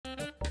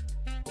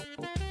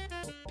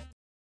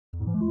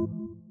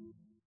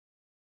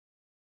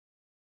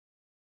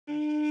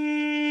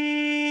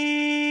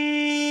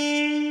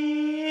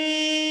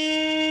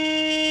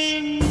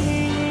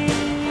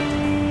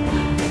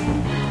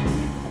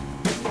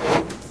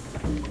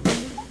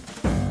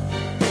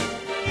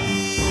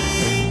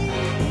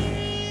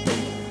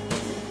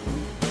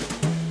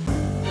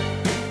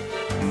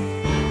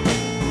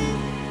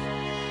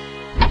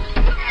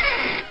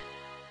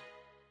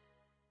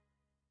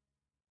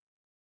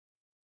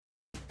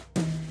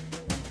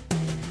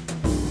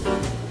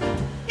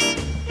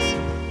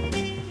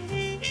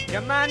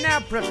Come on now,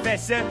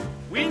 Professor.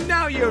 We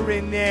know you're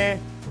in there.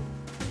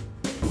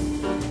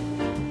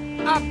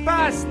 Our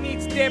boss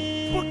needs that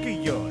book of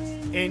yours,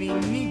 and he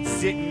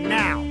needs it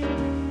now.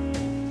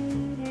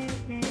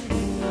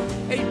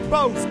 Hey,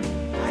 Boast,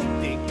 I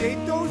think they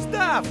dozed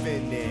off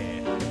in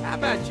there. How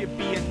about you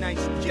be a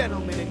nice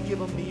gentleman and give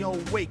them the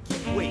old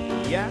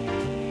wakey-wakey, yeah?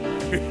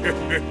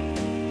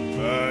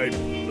 My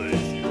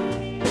pleasure.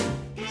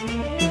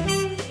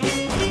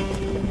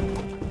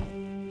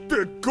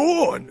 They're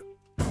gone!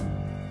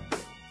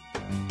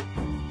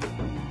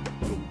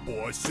 The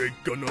boss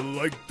ain't gonna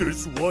like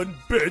this one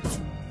bit.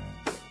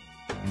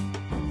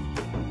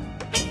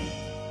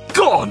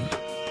 Gone!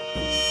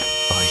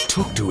 I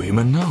talked to him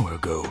an hour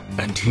ago,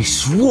 and he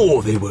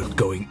swore they weren't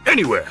going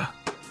anywhere.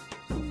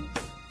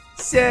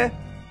 Sir,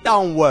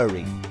 don't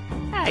worry.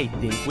 I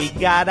think we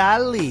got our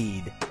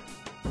lead.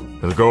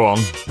 Go on.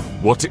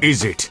 What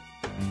is it?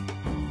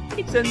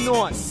 It's a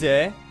knot,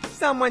 sir.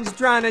 Someone's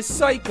trying to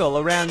cycle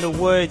around the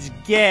words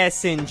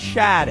gas and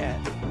charter.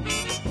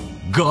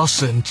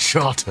 Gas and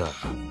charter.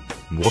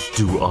 What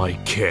do I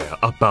care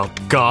about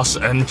gas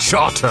and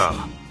charter?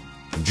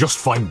 Just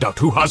find out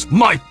who has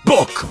my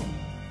book!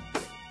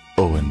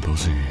 Owen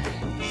Buzzy.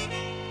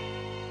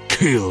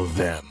 Kill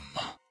them.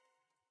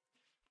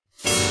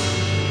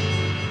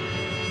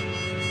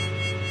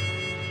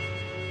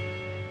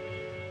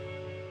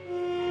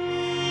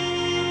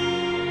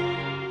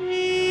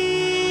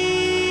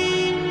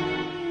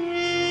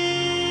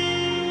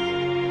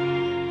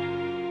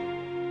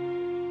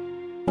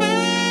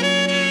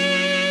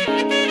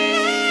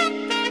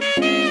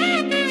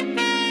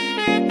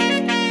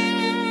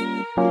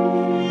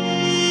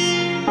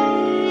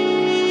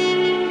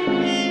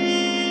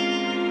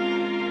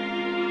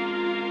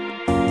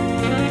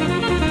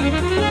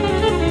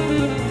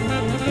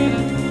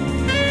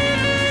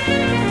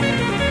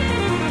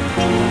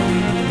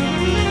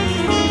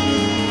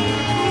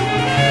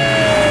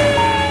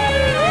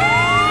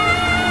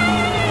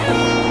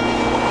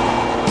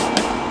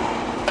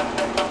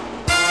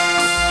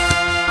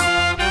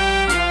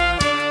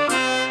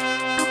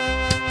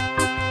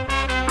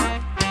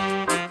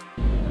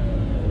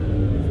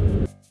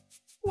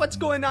 What's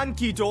going on,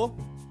 Kito?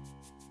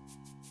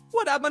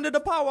 What happened to the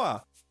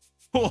power?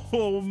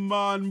 Oh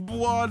man,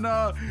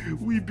 Bwana,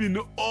 we've been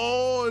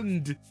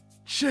owned.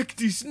 Check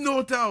this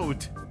note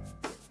out.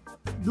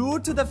 Due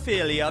to the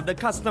failure of the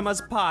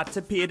customer's part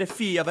to pay the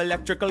fee of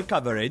electrical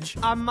coverage,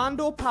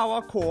 Armando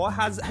Power Co.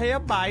 has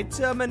hereby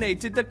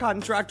terminated the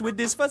contract with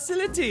this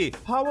facility.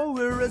 Power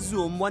will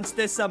resume once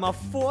the sum of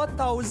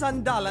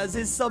 $4,000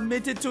 is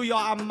submitted to your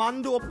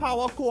Armando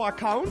Power Co.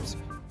 account.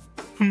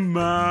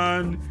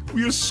 Man,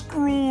 we're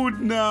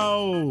screwed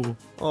now.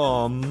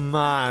 Oh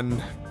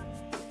man.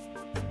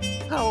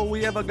 How are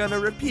we ever gonna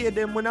repair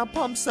them when our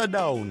pumps are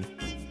down?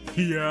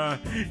 Yeah,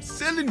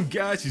 selling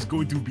gas is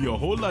going to be a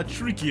whole lot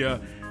trickier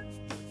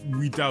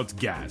without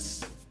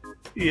gas.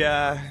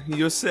 Yeah,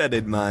 you said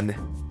it, man.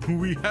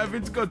 We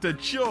haven't got a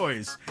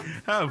choice,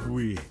 have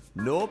we?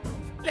 Nope.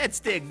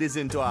 Let's take this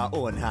into our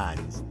own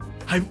hands.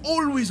 I've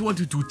always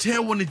wanted to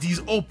tear one of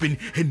these open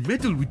and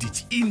meddle with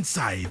its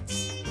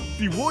insides.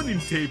 The warning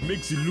tape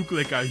makes it look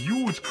like a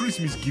huge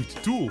Christmas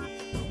gift too.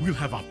 We'll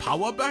have our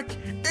power back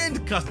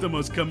and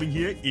customers coming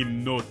here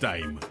in no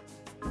time.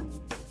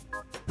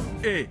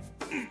 Hey,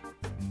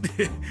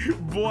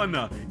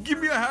 Bwana, give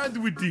me a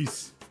hand with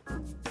this.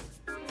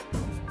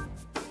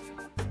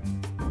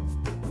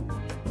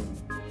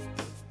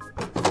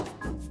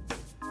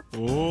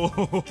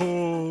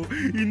 Oh,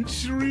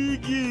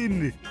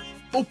 intriguing.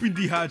 Open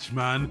the hatch,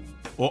 man.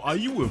 Or are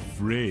you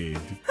afraid?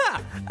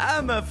 Ha!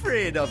 I'm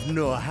afraid of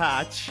no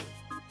hatch.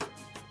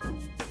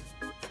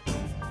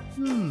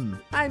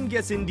 I'm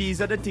guessing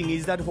these are the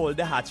thingies that hold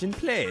the hatch in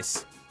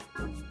place.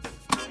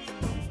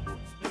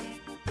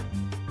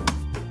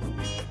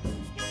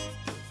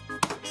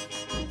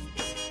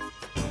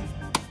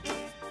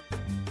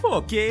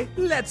 Okay,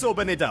 let's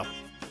open it up.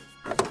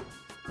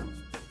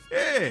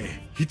 Hey,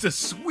 it's a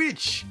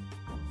switch.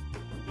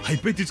 I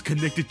bet it's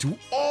connected to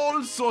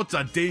all sorts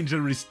of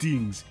dangerous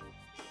things.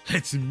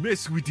 Let's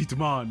mess with it,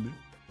 man.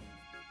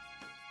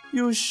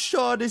 You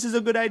sure this is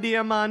a good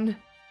idea, man?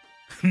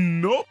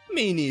 Nope.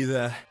 Me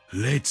neither.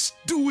 Let's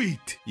do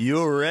it.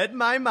 You read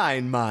my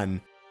mind, man.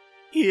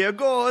 Here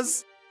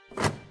goes.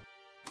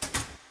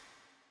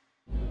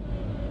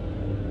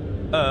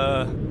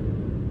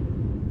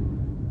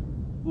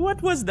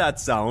 What was that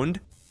sound?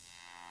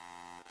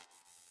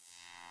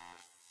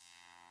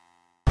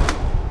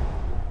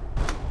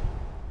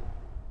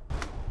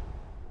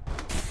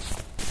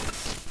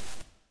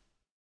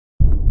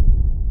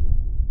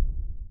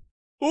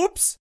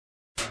 Oops!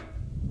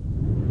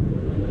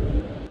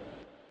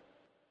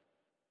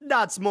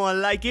 That's more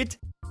like it.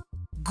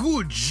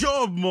 Good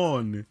job,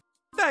 man.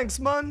 Thanks,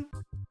 man.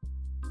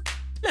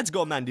 Let's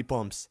go man the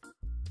pumps.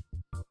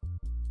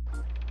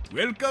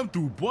 Welcome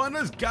to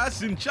Bwana's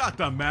Gas and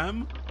Charter,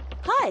 ma'am.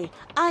 Hi,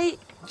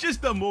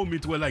 Just a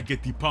moment while I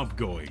get the pump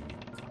going.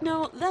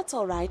 No, that's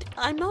all right.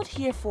 I'm not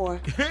here for...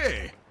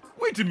 Hey,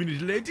 wait a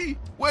minute, lady.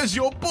 Where's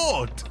your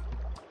boat?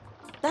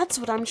 That's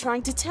what I'm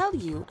trying to tell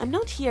you. I'm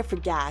not here for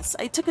gas.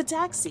 I took a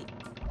taxi.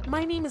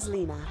 My name is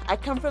Lena. I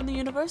come from the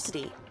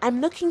university.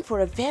 I'm looking for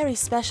a very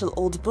special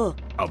old book.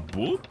 A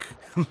book?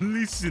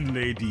 Listen,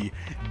 lady,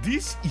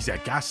 this is a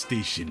gas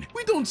station.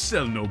 We don't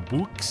sell no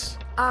books.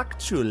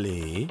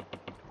 Actually,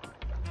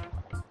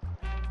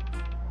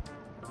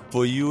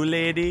 for you,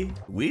 lady,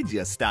 we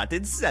just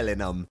started selling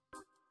them.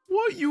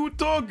 What you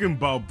talking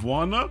about,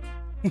 Bwana?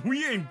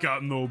 We ain't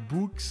got no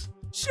books.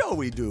 Sure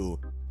we do.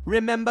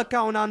 Remember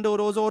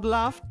Kaonandodo's old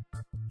loft?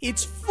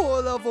 It's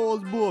full of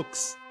old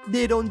books.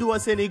 They don't do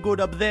us any good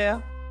up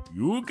there.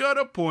 You got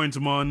a point,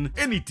 man.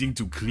 Anything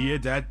to clear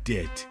that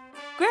debt.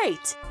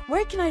 Great.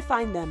 Where can I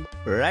find them?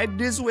 Right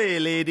this way,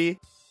 lady.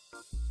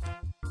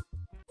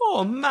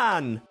 Oh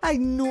man, I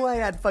knew I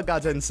had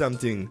forgotten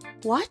something.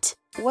 What?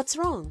 What's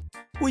wrong?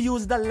 We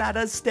used the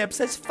ladder steps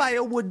as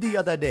firewood the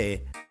other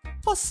day.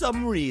 For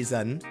some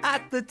reason,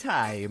 at the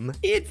time,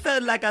 it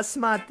felt like a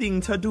smart thing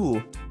to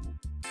do.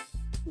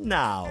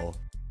 Now,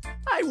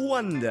 I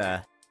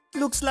wonder.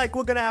 Looks like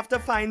we're gonna have to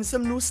find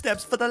some new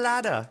steps for the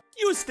ladder.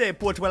 You stay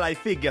put while I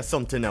figure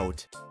something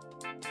out.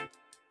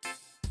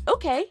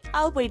 Okay,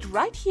 I'll wait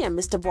right here,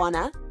 Mr.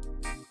 Bwana.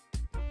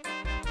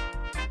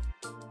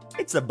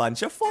 It's a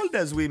bunch of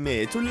folders we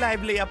made to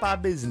lively up our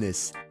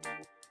business.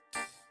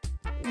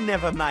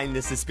 Never mind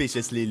the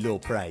suspiciously low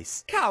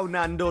price.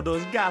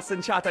 Kaonandodo's gas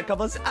and charter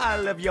covers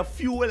all of your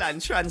fuel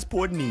and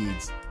transport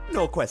needs.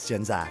 No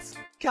questions asked.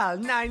 Call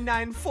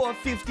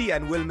 99450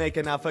 and we'll make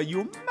an offer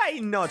you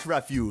might not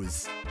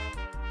refuse.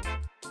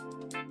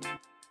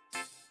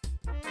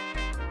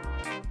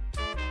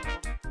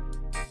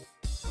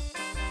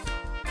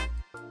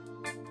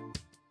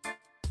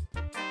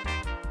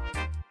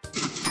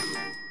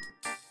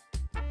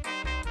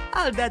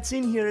 All that's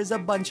in here is a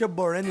bunch of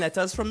boring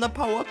letters from the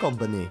power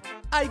company.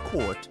 I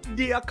quote,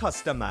 "Dear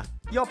customer,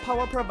 your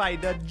power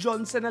provider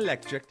Johnson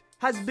Electric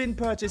has been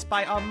purchased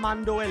by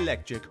Armando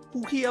Electric,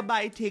 who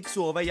hereby takes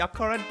over your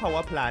current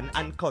power plan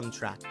and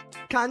contract.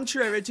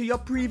 Contrary to your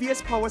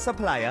previous power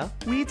supplier,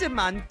 we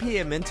demand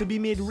payment to be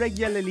made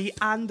regularly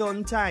and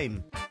on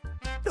time."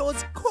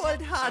 Those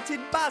cold-hearted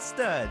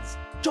bastards!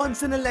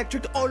 Johnson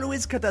Electric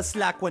always cut us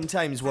slack when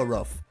times were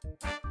rough.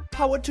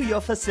 Power to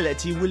your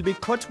facility will be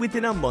cut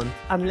within a month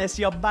unless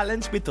your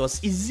balance with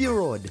us is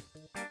zeroed.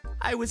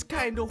 I was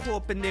kinda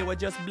hoping they were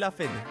just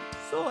bluffing,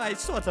 so I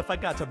sorta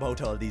forgot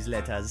about all these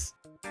letters.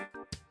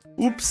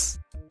 Oops.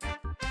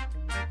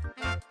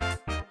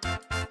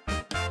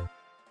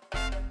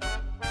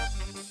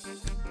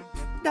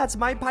 That's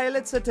my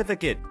pilot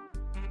certificate.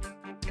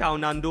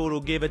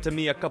 Kaonandodo gave it to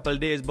me a couple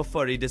days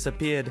before he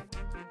disappeared.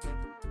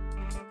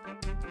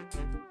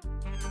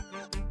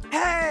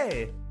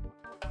 Hey!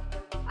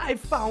 I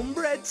found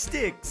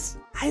breadsticks.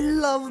 I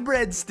love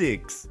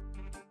breadsticks.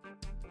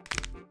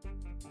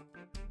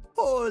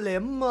 Holy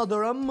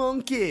mother of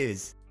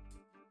monkeys.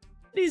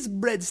 These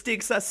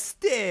breadsticks are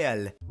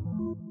stale.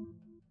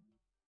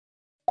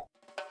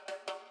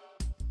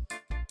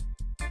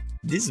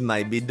 This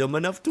might be dumb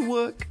enough to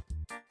work.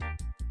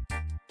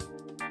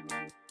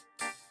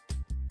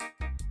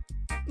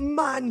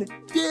 Man,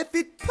 they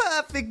fit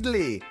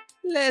perfectly.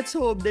 Let's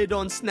hope they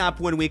don't snap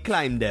when we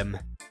climb them.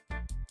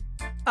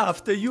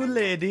 After you,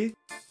 lady.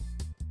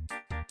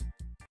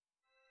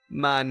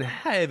 Man,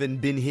 I haven't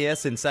been here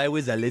since I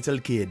was a little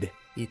kid.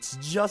 It's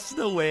just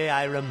the way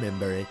I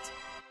remember it.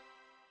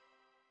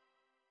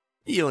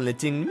 The only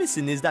thing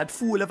missing is that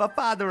fool of a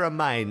father of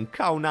mine,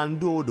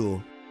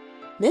 Kaonandodo.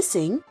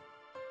 Missing?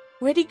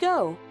 Where'd he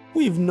go?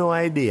 We've no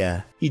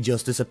idea. He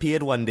just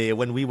disappeared one day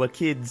when we were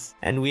kids,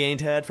 and we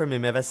ain't heard from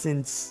him ever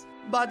since.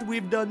 But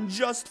we've done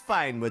just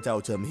fine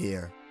without him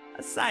here.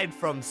 Aside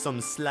from some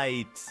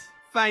slight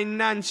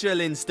financial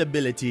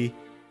instability,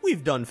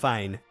 we've done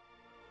fine.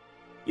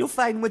 You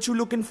find what you're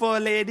looking for,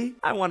 lady?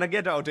 I wanna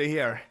get out of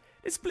here.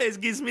 This place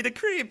gives me the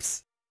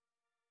creeps.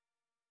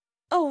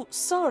 Oh,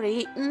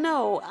 sorry.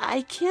 No,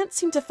 I can't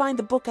seem to find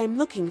the book I'm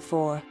looking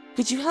for.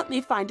 Could you help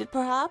me find it,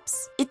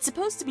 perhaps? It's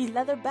supposed to be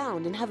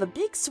leather-bound and have a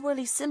big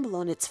swirly symbol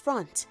on its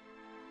front.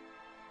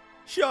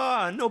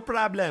 Sure, no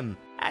problem.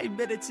 I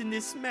bet it's in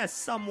this mess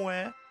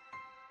somewhere.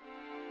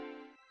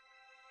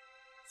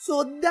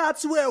 So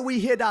that's where we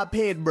hid our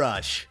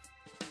paintbrush.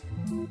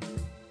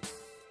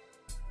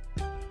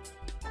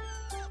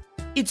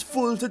 It's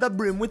full to the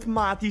brim with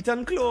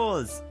moth-eaten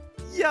clothes.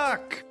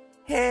 Yuck!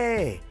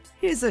 Hey,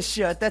 here's a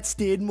shirt that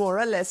stayed more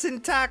or less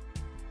intact.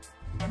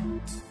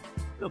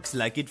 Looks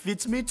like it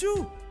fits me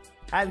too.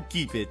 I'll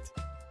keep it.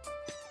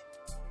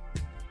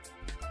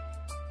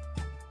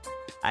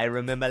 I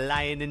remember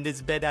lying in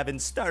this bed having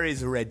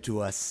stories read to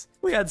us.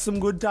 We had some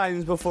good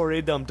times before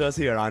he dumped us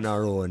here on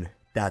our own.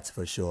 That's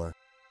for sure.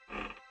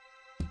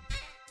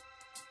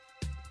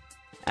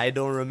 I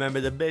don't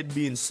remember the bed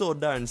being so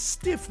darn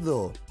stiff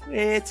though.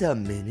 Wait a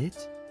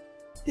minute.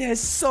 There's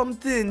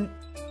something.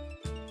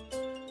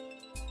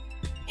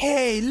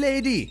 Hey,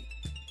 lady.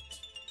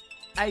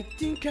 I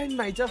think I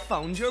might have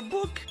found your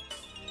book.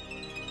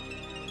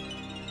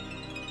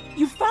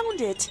 You found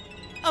it!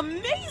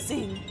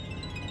 Amazing!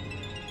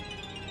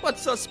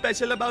 What's so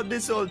special about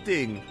this whole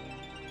thing?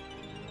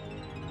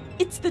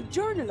 It's the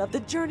journal of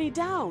the journey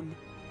down.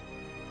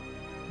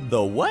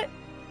 The what?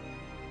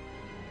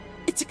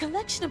 It's a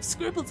collection of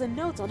scribbles and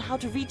notes on how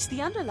to reach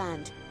the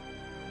Underland.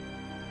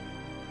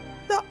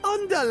 The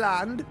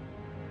Underland?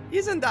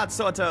 Isn't that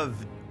sort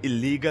of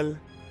illegal?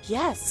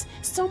 Yes,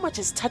 so much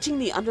as touching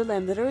the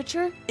Underland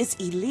literature is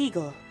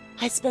illegal.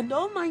 I spend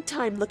all my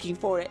time looking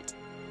for it.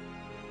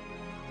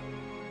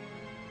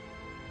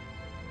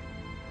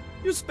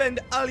 You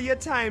spend all your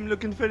time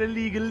looking for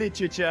illegal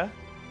literature?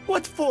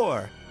 What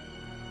for?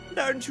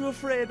 Aren't you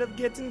afraid of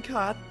getting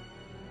caught?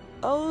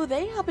 Oh,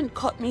 they haven't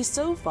caught me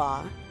so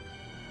far.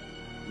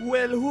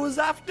 Well, who's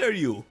after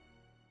you?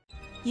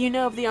 You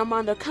know of the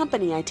Armando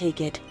company, I take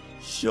it.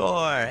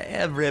 Sure,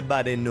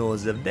 everybody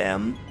knows of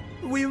them.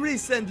 We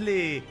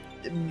recently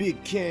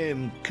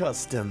became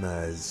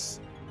customers.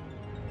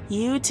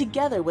 You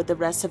together with the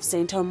rest of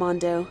St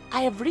Armando.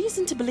 I have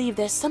reason to believe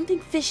there's something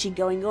fishy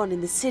going on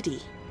in the city.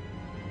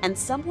 And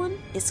someone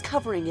is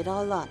covering it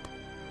all up.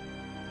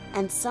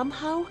 And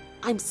somehow,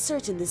 I'm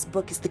certain this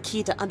book is the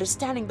key to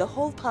understanding the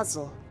whole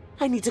puzzle.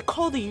 I need to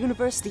call the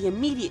university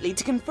immediately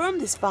to confirm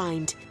this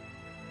find.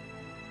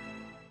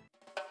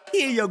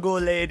 Here you go,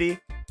 lady.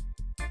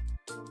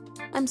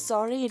 I'm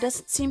sorry, it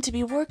doesn't seem to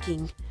be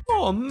working.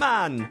 Oh,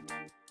 man.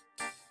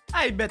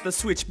 I bet the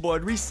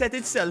switchboard reset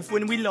itself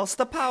when we lost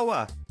the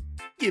power.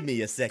 Give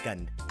me a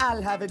second.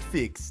 I'll have it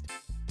fixed.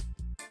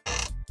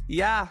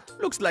 Yeah,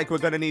 looks like we're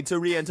gonna need to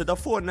re-enter the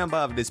phone number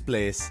of this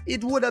place.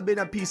 It would have been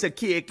a piece of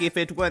cake if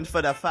it weren't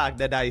for the fact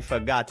that I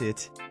forgot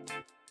it.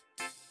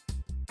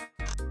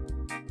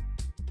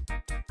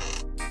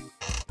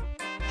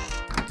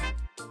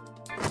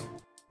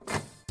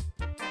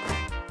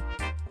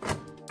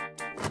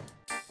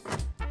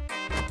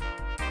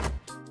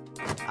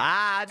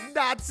 Ah,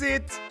 that's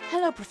it!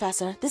 Hello,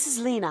 Professor. This is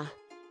Lena.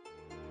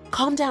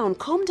 Calm down,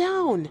 calm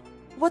down.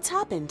 What's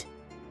happened?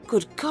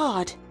 Good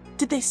God.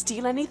 Did they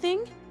steal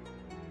anything?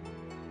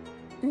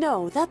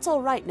 No, that's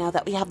all right now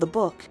that we have the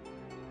book.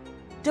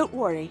 Don't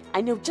worry,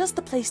 I know just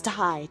the place to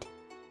hide.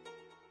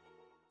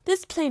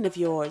 This plane of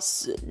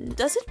yours,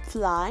 does it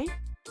fly?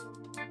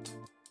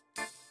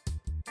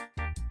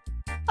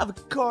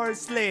 Of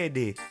course,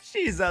 lady.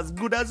 She's as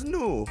good as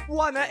new.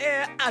 Wanna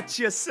air at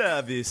your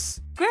service.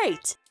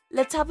 Great.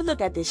 Let's have a look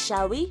at this,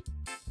 shall we?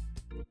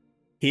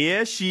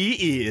 Here she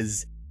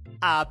is.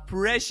 A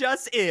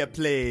precious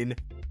airplane.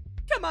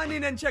 Come on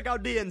in and check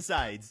out the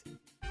insides.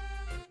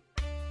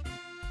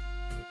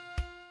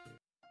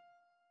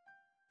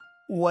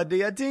 What do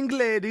you think,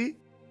 lady?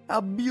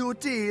 A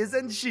beauty,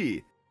 isn't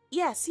she?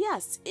 Yes,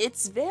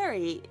 it's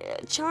very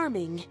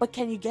charming. But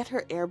can you get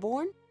her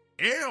airborne?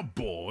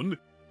 Airborne?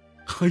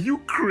 Are you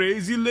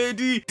crazy,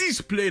 lady?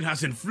 This plane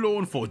hasn't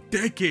flown for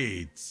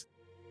decades.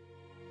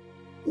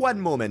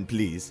 One moment,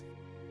 please.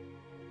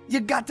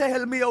 You got to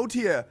help me out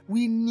here.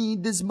 We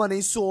need this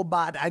money so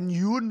bad, and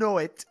you know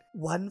it.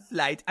 One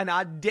flight and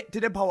our debt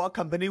to the power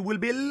company will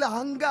be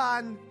long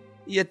gone.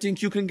 You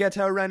think you can get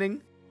her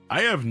running?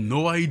 I have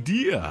no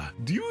idea.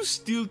 Do you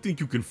still think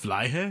you can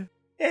fly her?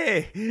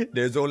 Hey,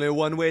 there's only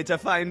one way to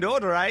find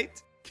out, right?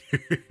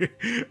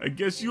 I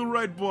guess you're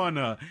right,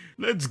 Bwana.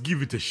 Let's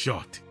give it a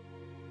shot.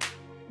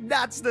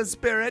 That's the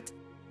spirit.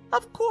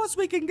 Of course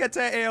we can get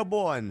her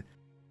airborne.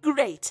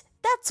 Great.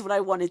 That's what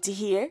I wanted to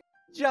hear.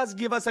 Just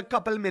give us a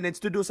couple minutes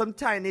to do some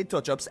tiny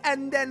touch-ups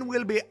and then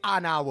we'll be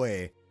on our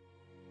way.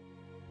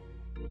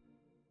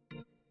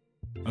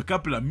 A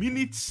couple of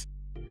minutes?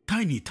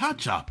 Tiny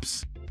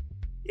touch-ups?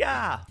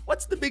 Yeah,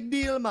 what's the big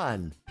deal,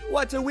 man?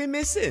 What are we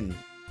missing?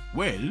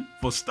 Well,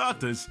 for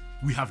starters,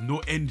 we have no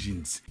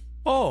engines.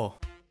 Oh.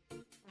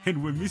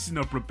 And we're missing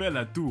a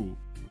propeller too.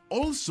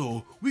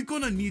 Also, we're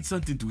gonna need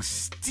something to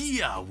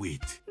steer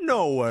with.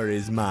 No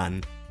worries,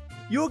 man.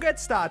 You get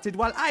started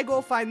while I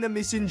go find the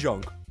missing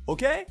junk,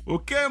 okay?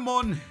 Okay,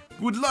 mon.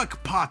 Good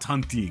luck part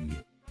hunting.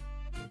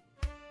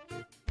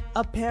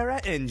 A pair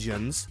of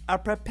engines, a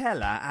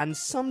propeller, and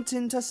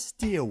something to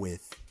steer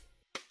with.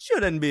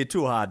 Shouldn't be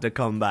too hard to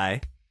come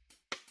by.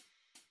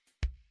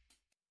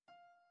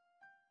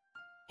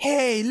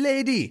 Hey,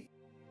 lady!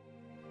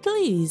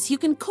 Please, you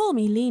can call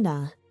me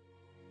Lena.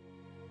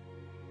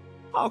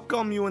 How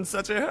come you in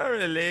such a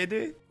hurry,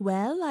 lady?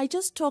 Well, I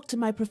just talked to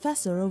my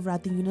professor over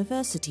at the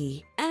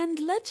university, and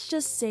let's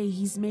just say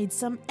he's made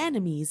some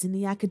enemies in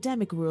the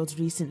academic world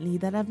recently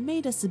that have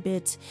made us a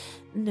bit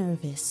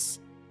nervous.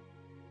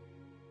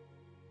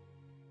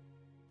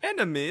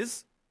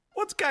 Enemies?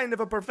 What kind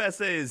of a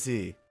professor is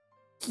he?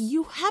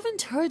 You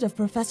haven't heard of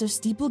Professor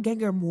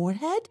Steepleganger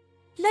Moorhead?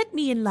 Let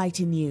me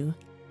enlighten you.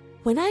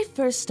 When I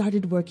first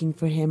started working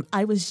for him,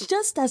 I was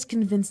just as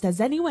convinced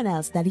as anyone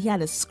else that he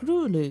had a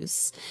screw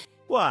loose.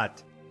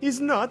 What? He's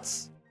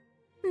nuts?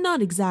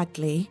 Not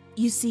exactly.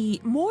 You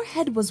see,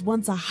 Moorhead was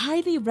once a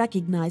highly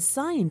recognized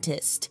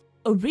scientist,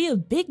 a real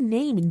big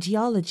name in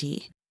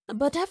geology.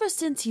 But ever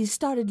since he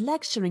started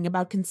lecturing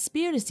about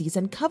conspiracies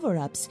and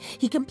cover-ups,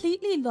 he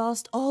completely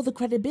lost all the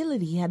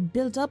credibility he had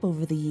built up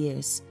over the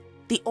years.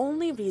 The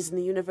only reason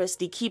the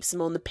university keeps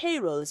him on the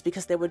payroll is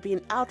because there would be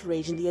an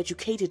outrage in the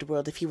educated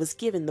world if he was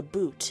given the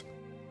boot.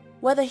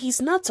 Whether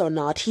he's nuts or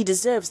not, he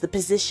deserves the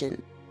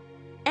position.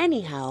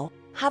 Anyhow,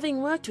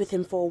 having worked with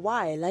him for a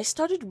while, I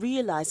started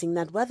realizing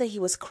that whether he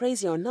was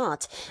crazy or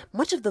not,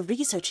 much of the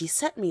research he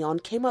set me on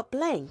came up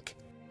blank.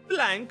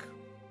 Blank?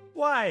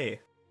 Why?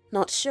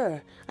 Not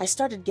sure. I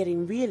started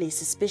getting really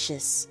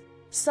suspicious.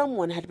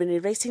 Someone had been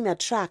erasing their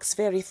tracks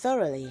very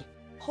thoroughly.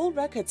 Whole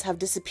records have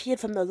disappeared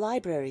from the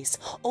libraries.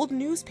 Old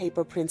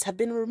newspaper prints have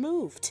been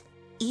removed.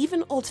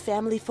 Even old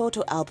family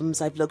photo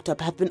albums I've looked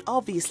up have been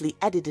obviously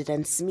edited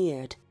and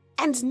smeared.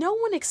 And no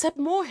one except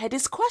Moorhead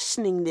is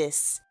questioning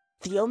this.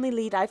 The only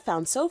lead I've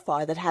found so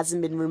far that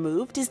hasn't been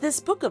removed is this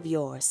book of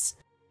yours.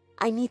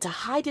 I need to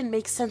hide and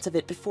make sense of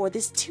it before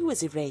this too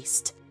is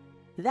erased.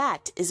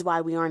 That is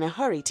why we are in a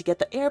hurry to get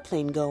the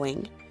airplane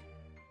going.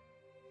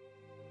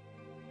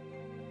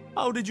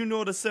 How did you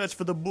know to search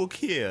for the book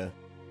here?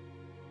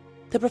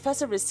 The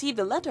professor received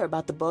a letter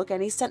about the book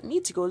and he sent me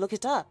to go look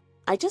it up.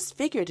 I just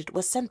figured it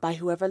was sent by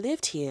whoever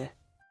lived here.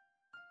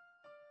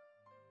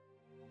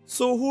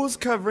 So who's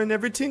covering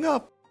everything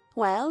up?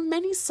 Well,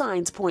 many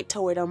signs point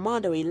toward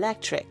Armando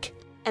Electric.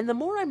 And the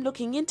more I'm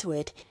looking into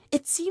it,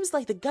 it seems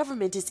like the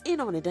government is in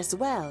on it as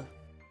well.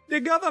 The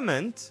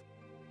government?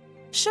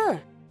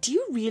 Sure. Do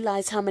you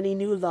realize how many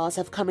new laws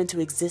have come into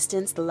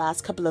existence the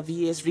last couple of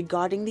years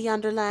regarding the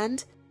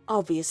Underland?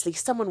 Obviously,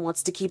 someone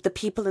wants to keep the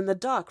people in the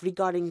dark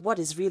regarding what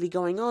is really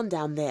going on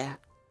down there.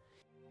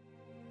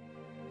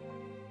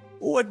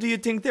 What do you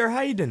think they're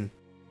hiding?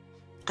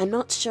 I'm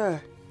not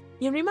sure.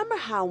 You remember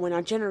how when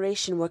our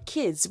generation were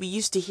kids, we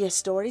used to hear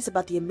stories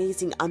about the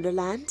amazing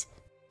Underland?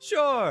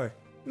 Sure.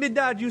 My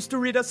dad used to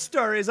read us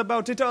stories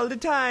about it all the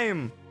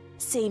time.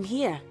 Same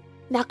here.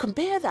 Now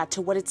compare that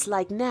to what it's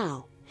like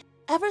now.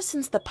 Ever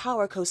since the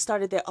Power Co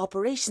started their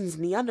operations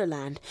in the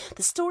Underland,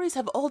 the stories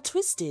have all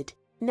twisted.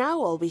 Now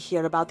all we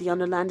hear about the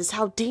Underland is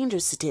how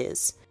dangerous it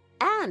is,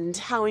 and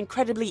how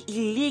incredibly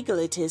illegal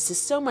it is to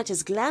so much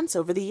as glance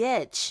over the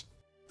edge.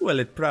 Well,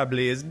 it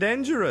probably is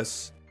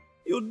dangerous.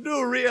 You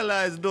do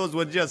realize those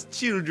were just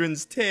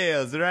children's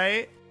tales,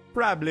 right?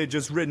 Probably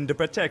just written to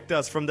protect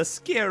us from the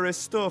scary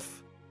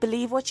stuff.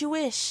 Believe what you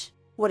wish.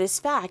 What is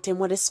fact and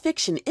what is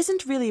fiction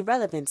isn't really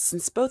relevant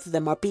since both of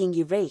them are being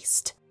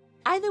erased.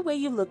 Either way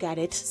you look at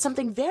it,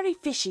 something very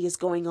fishy is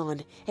going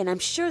on, and I'm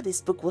sure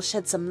this book will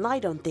shed some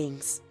light on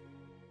things.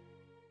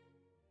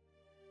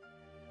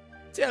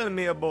 Tell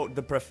me about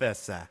the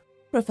professor.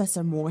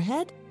 Professor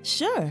Moorhead?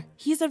 Sure,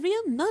 he's a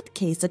real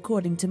nutcase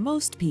according to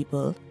most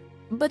people.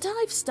 But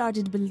I've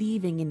started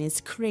believing in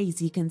his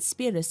crazy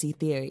conspiracy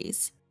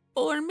theories.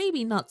 Or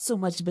maybe not so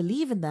much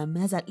believe in them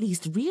as at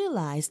least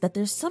realize that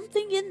there's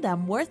something in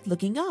them worth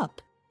looking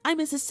up. I'm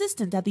his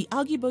assistant at the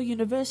Agibo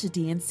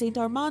University in St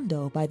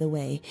Armando, by the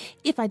way,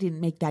 if I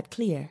didn't make that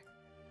clear.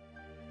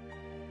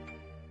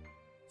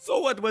 So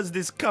what was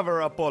this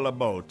cover-up all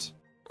about?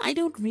 I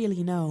don't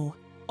really know.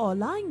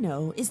 All I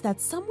know is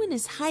that someone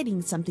is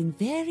hiding something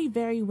very,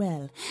 very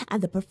well,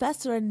 and the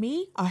professor and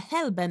me are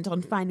hell-bent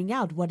on finding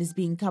out what is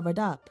being covered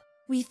up.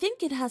 We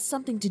think it has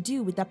something to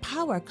do with the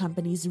power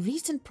company's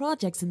recent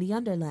projects in the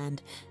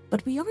Underland,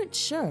 but we aren't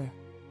sure.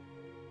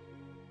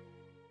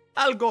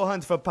 I'll go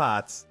hunt for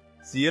parts.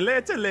 See you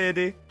later,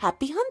 lady.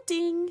 Happy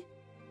hunting!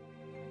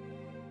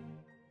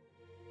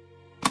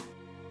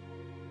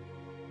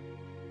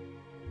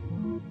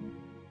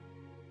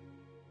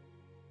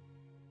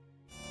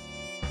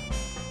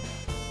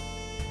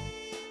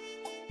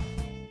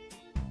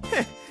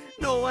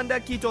 No wonder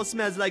Kito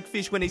smells like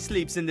fish when he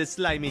sleeps in this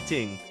slimy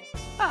thing.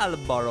 I'll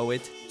borrow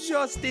it,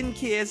 just in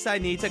case I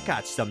need to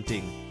catch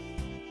something.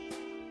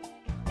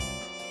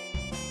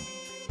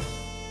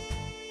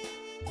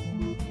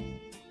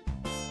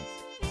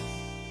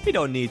 We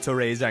don't need to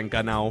raise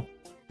anchor now.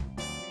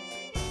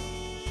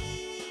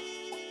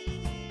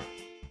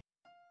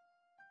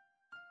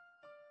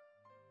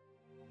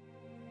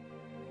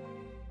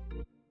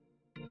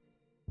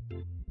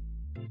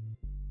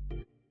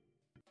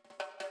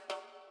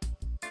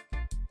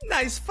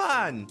 Nice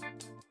fun!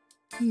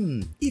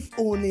 If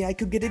only I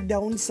could get it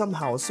down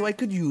somehow so I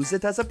could use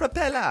it as a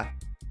propeller.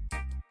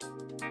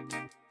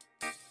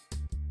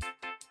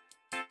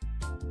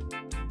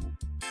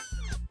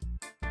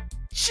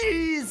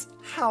 Cheese!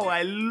 How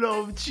I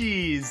love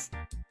cheese!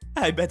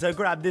 I better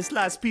grab this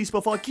last piece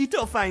before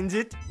Kito finds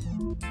it.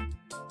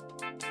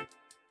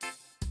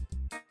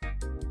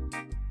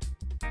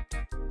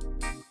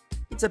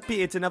 It's a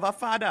painting of our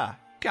father,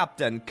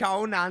 Captain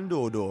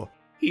Kaonandodo.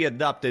 He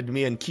adopted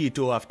me and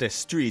Kito off the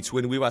streets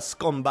when we were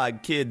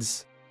scumbag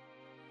kids.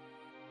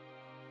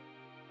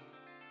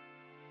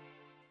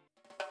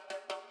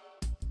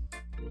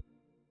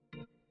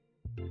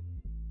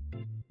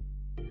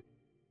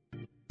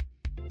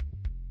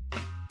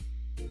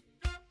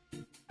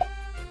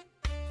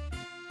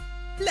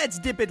 Let's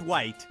dip it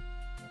white.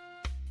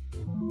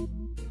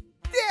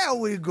 There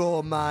we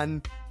go,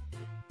 man.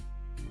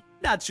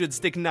 That should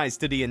stick nice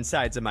to the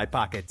insides of my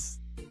pockets.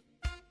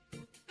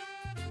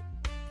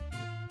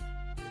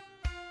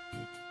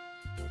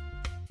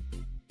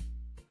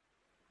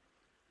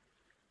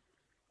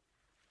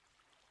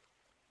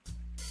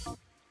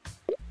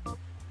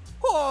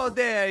 Whoa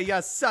there,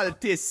 you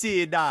salty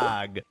sea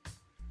dog.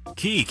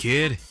 Key,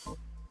 kid.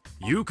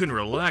 You can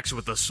relax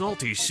with the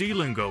salty sea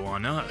lingo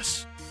on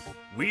us.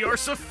 We are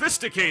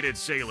sophisticated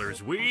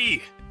sailors,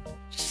 we!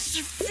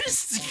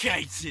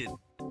 Sophisticated?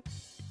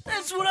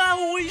 That's what I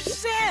always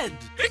said!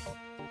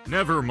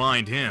 Never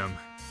mind him.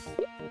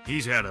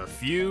 He's had a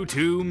few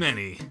too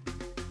many.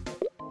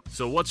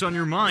 So what's on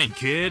your mind,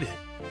 kid?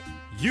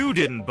 You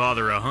didn't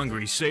bother a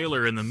hungry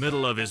sailor in the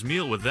middle of his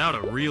meal without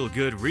a real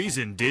good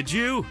reason, did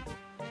you?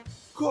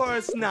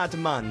 Course not,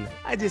 man.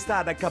 I just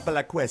had a couple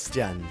of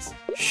questions.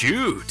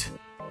 Shoot!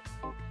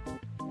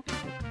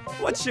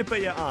 What ship are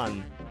you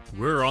on?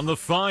 We're on the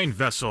fine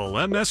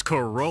vessel, MS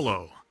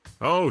Corollo.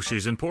 Oh,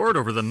 she's in port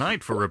over the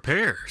night for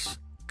repairs.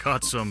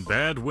 Caught some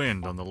bad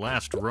wind on the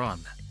last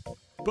run.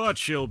 But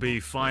she'll be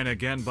fine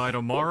again by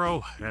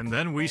tomorrow, and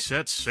then we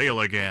set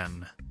sail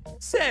again.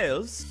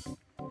 Sails?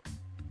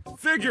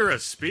 Figure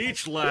of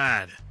speech,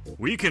 lad.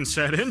 We can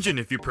set engine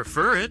if you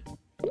prefer it.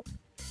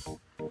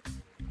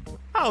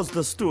 How's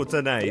the stew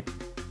tonight?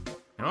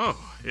 Oh,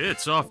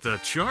 it's off the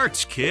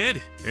charts,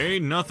 kid.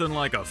 Ain't nothing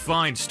like a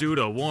fine stew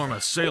to warm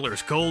a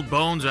sailor's cold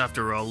bones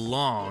after a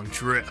long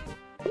trip.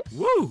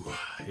 Woo!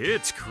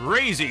 It's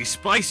crazy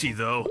spicy,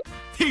 though.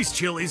 These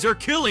chilies are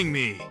killing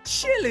me.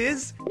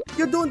 Chilies?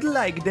 You don't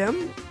like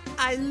them?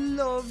 I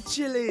love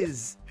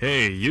chilies.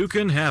 Hey, you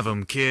can have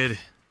 'em, kid.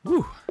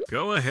 Woo,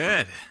 go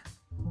ahead.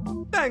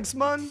 Thanks,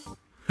 man.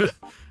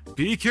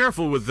 Be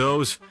careful with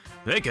those.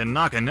 They can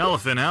knock an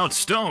elephant out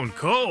stone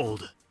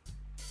cold.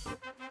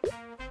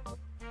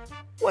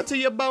 What are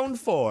you bound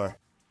for?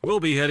 We'll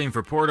be heading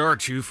for Port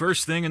Archu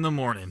first thing in the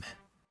morning.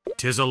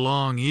 'Tis a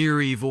long,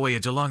 eerie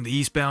voyage along the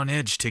eastbound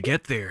edge to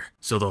get there,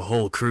 so the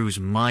whole crew's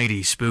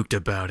mighty spooked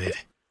about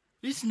it.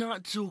 Let's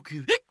not talk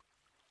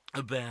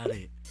about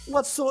it.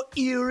 What's so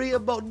eerie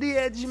about the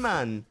edge,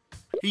 man?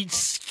 It's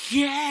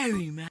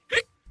scary, man.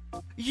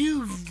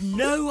 You've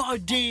no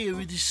idea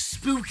of the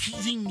spooky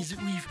things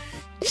that we've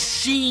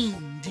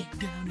seen deep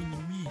down in the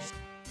mist.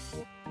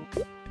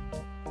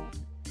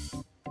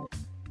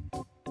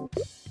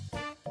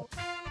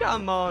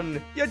 Come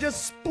on, you're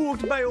just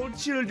spooked by old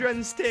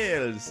children's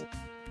tales.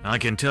 I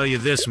can tell you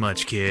this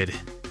much, kid.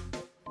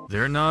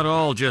 They're not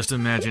all just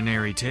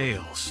imaginary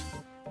tales.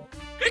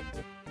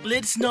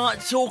 Let's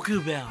not talk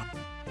about it.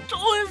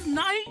 I have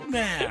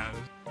nightmares.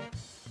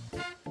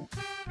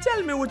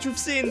 Tell me what you've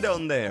seen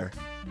down there.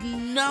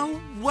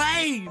 No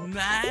way,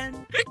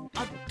 man.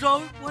 I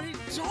don't want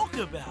to talk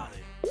about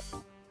it.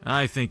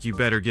 I think you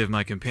better give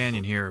my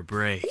companion here a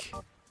break.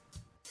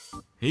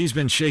 He's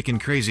been shaken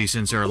crazy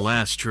since our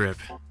last trip.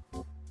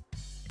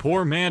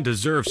 Poor man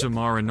deserves some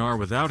R&R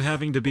without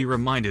having to be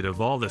reminded of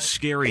all the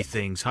scary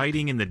things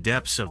hiding in the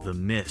depths of the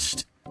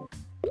mist.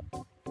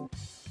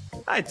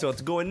 I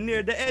thought going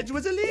near the edge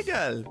was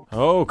illegal.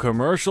 Oh,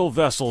 commercial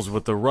vessels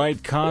with the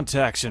right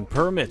contacts and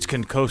permits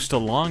can coast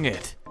along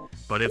it.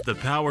 But if the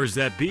powers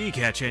that be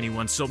catch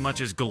anyone so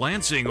much as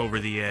glancing over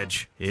the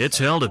edge, it's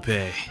hell to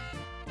pay.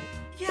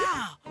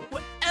 Yeah,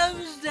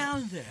 whatever's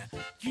down there,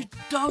 you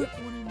don't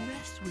want to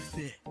mess with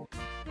it.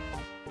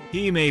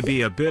 He may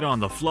be a bit on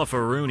the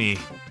flufferoonie,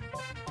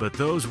 but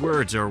those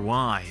words are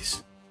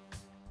wise.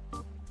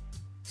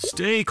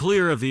 Stay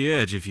clear of the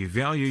edge if you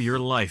value your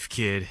life,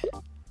 kid.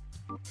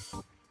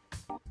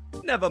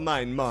 Never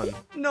mind, man.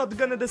 Not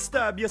gonna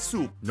disturb your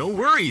soup. No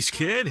worries,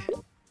 kid.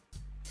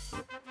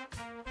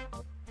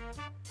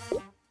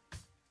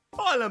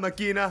 Hola,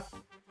 Makina.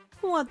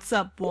 What's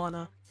up,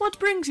 Bwana? What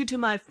brings you to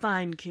my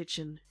fine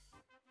kitchen?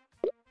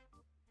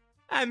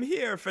 I'm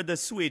here for the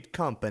sweet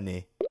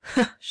company.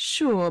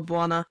 Sure,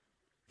 Bwana.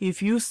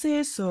 If you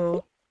say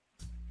so.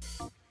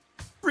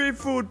 Free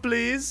food,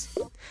 please.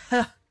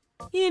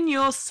 In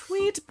your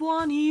sweet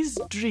Bwani's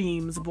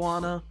dreams,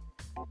 Bwana.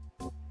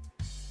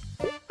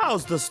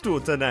 How's the stew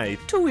tonight?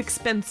 Too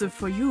expensive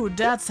for you,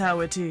 that's how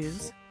it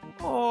is.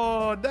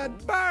 Oh,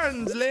 that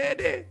burns,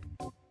 lady.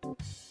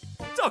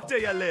 Talk to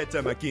you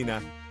later,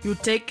 Makina. You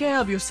take care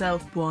of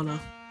yourself, Bwana.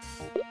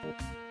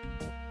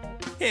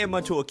 Hey,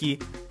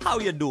 Matoki. How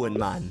you doing,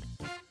 man?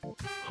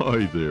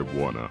 Hi there,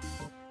 Bwana.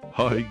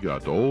 I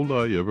got all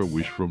I ever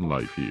wish from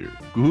life here.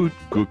 Good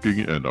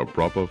cooking and a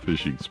proper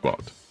fishing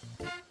spot.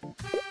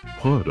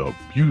 What a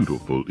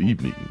beautiful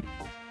evening.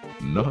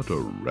 Not a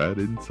rat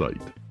in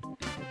sight.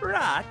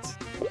 Rat?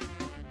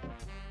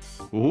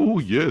 Oh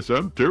yes,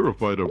 I'm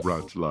terrified of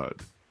rats, lad.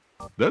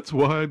 That's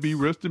why I be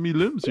resting me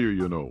limbs here,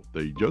 you know.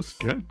 They just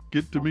can't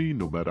get to me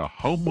no matter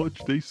how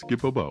much they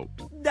skip about.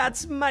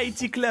 That's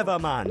mighty clever,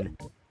 man.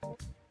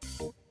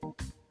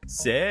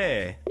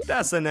 Say,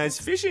 that's a nice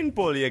fishing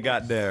pole you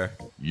got there.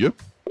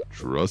 Yep,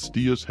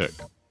 trusty as heck.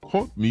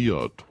 Caught me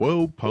a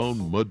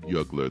 12-pound mud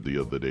yuggler the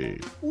other day.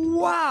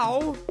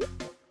 Wow!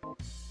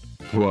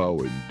 Wow,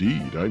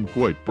 indeed, I'm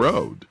quite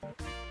proud.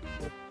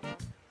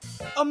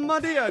 A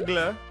muddy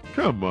ugler?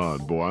 Come on,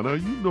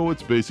 Bwana, you know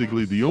it's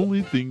basically the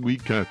only thing we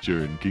catch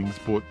here in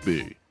Kingsport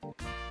Bay.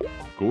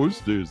 Of course,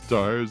 there's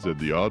tires and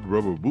the odd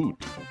rubber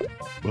boot,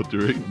 but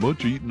there ain't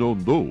much eating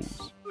on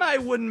those. I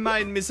wouldn't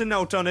mind missing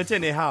out on it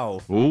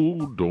anyhow.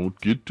 Oh, don't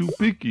get too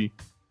picky.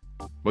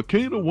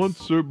 Makena once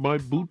served my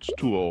boots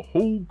to a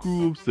whole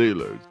crew of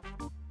sailors,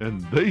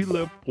 and they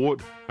left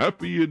port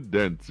happy and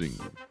dancing.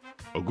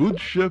 A good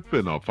chef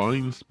and a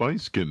fine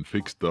spice can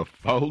fix the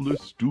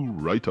foulest stew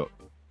right up.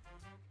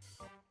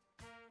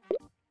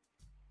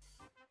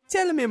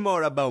 Tell me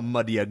more about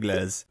muddy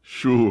ugglers.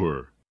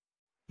 Sure.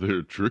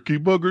 They're tricky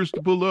buggers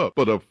to pull up,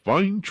 but a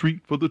fine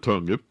treat for the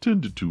tongue if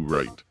tended to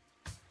right.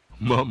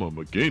 Mama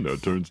Makena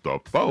turns the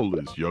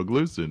foulest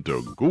jugglers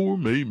into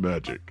gourmet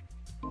magic.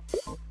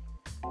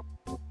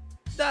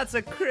 That's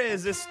a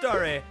crazy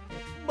story,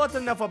 but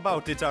enough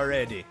about it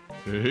already.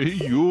 Hey,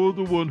 you're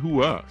the one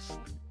who asked.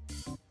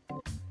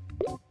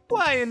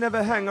 Why you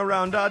never hang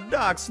around our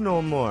docks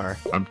no more?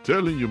 I'm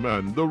telling you,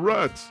 man, the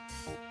rats.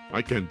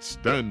 I can't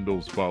stand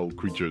those foul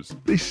creatures.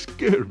 They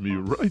scare me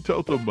right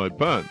out of my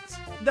pants.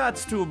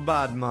 That's too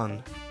bad,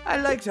 man. I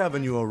liked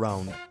having you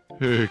around.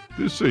 Heck,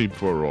 this ain't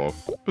far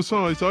off.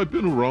 Besides, I've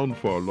been around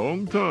for a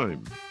long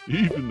time.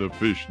 Even the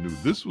fish knew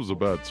this was a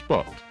bad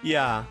spot.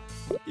 Yeah,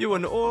 you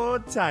an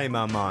old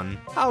timer, man.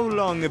 How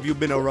long have you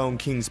been around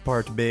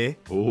Kingsport Bay?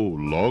 Oh,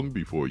 long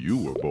before you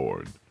were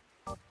born.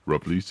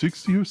 Roughly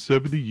 60 or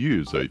 70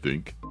 years, I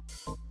think.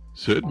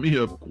 Set me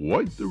up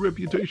quite the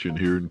reputation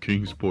here in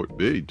Kingsport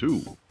Bay,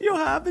 too. You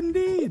have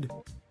indeed.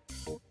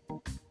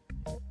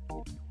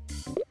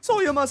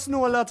 So you must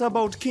know a lot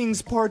about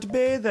Kingsport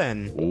Bay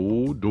then.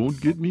 Oh, don't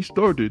get me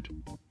started.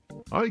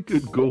 I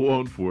could go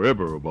on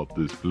forever about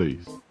this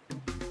place.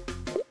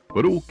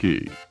 But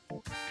okay,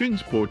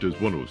 Kingsport is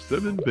one of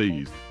 7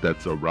 bays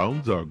that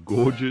surrounds our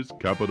gorgeous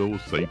capital,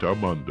 St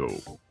Armando.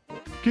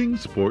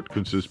 Kingsport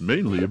consists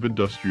mainly of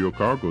industrial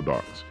cargo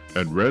docks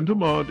and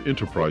random odd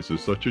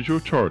enterprises such as your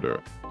charter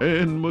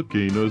and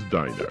Makena's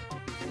Diner.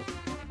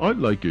 I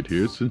like it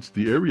here since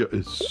the area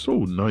is so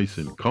nice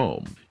and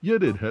calm,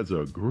 yet it has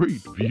a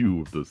great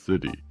view of the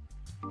city.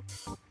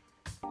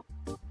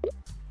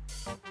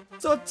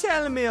 So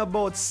tell me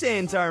about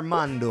St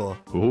Armando.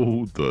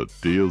 Oh, the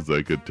tales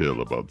I could tell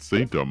about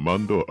St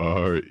Armando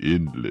are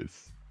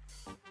endless.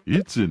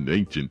 It's an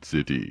ancient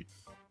city,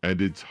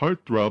 and its heart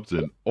throbs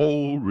in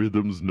all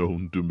rhythms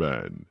known to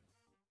man.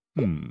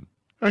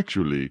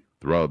 Actually,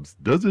 throbs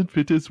doesn't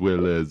fit as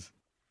well as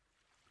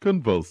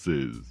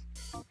convulses.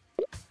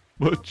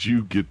 But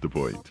you get the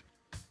point.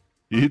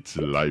 It's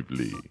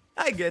lively.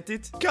 I get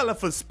it.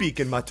 Colorful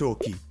speaking,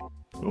 Matoki.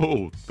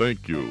 Oh,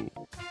 thank you.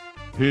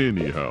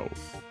 Anyhow,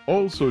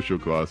 all social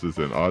classes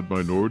and odd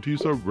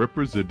minorities are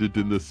represented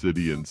in the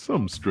city in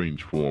some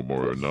strange form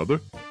or another.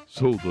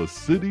 So the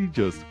city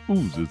just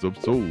oozes of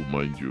soul,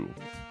 mind you.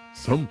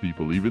 Some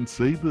people even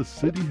say the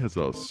city has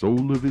a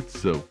soul of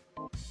itself.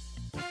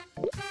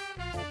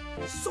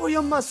 So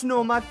you must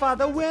know my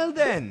father well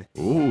then.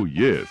 Oh,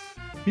 yes.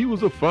 He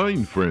was a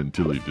fine friend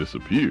till he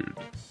disappeared.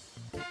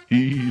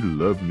 He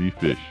loved me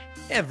fish.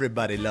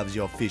 Everybody loves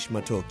your fish,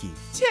 Matoki.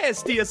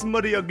 Tastiest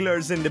muddy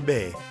ugglers in the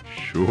bay.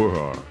 Sure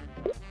are.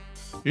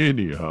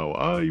 Anyhow,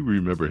 I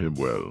remember him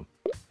well.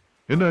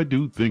 And I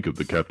do think of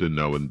the captain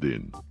now and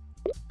then.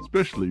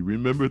 Especially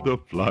remember the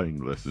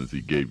flying lessons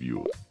he gave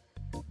you.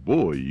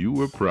 Boy, you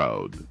were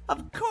proud.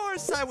 Of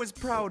course I was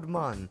proud,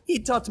 man. He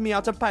taught me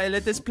how to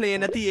pilot this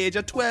plane at the age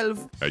of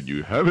 12. And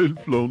you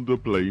haven't flown the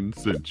plane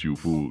since, you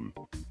fool.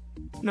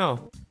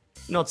 No,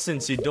 not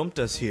since he dumped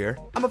us here.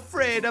 I'm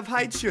afraid of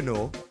heights, you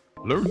know.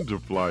 Learned to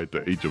fly at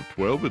the age of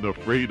 12 and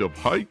afraid of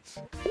heights?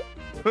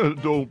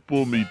 Don't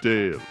pull me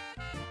tail.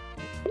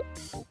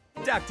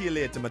 Talk to you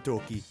later,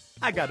 Matoki.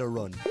 I gotta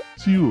run.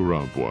 See you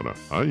around, Bwana.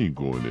 I ain't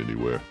going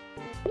anywhere.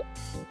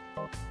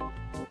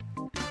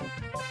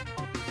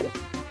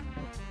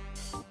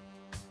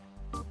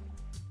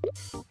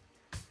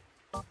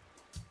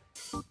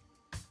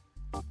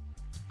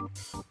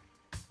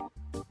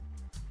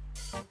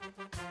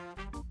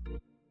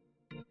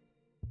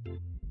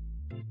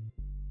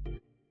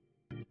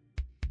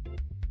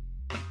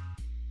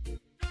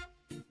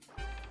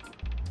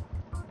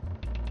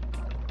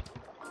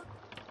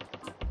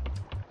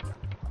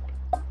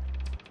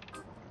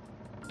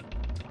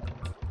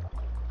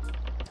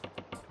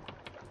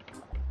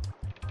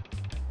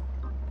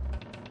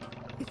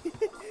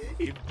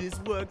 If this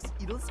works,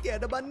 it'll scare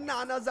the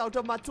bananas out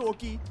of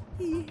Matoki.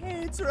 He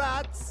hates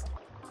rats.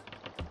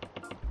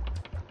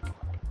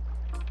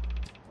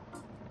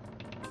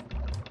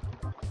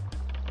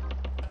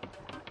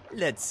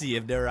 Let's see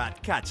if the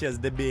rat catches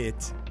the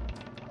bait.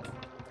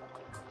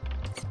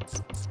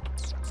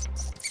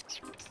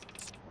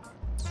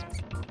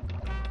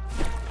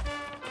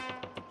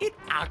 It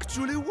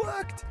actually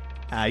worked.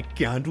 I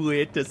can't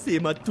wait to see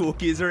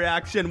Matoki's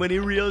reaction when he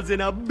reels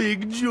in a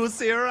big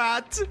juicy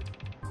rat.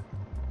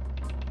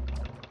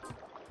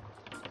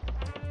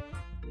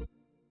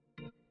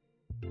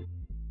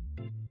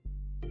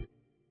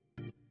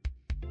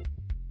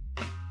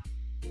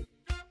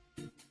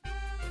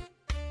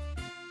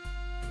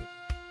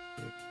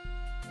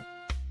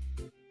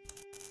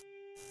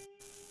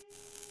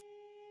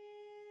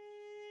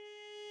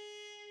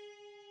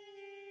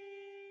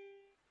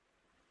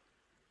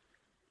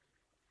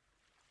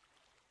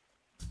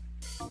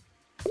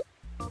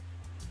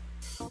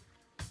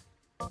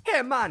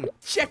 Hey man,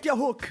 check your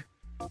hook.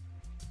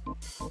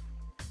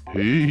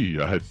 Hey,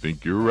 I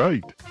think you're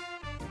right.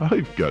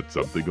 I've got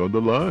something on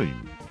the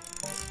line.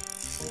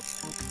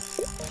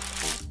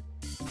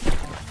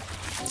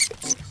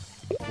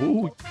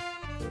 Oh.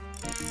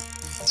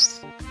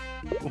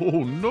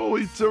 Oh no,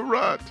 it's a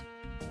rat.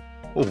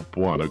 Oh,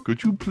 Bwana,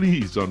 could you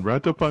please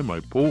unratify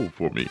my pole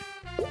for me?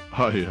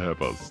 I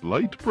have a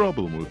slight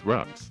problem with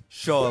rats.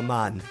 Sure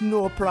man,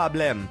 no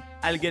problem.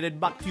 I'll get it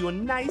back to you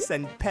nice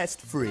and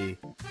pest-free.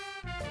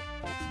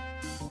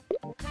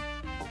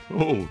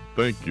 Oh,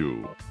 thank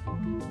you.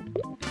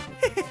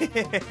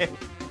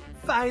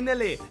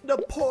 Finally, the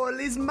pole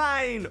is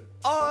mine.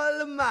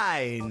 All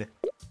mine.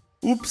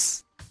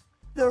 Oops.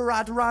 The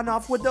rat ran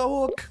off with the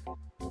hook.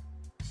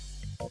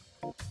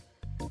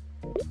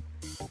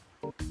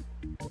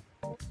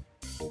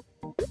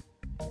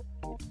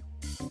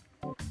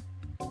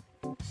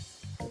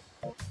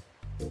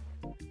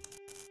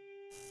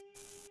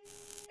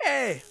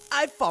 Hey,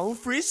 I found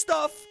free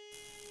stuff.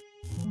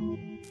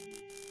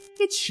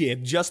 It's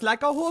shaped just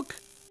like a hook.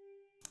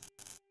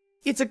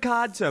 It's a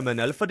card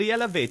terminal for the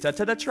elevator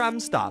to the tram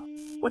stop.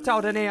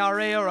 Without an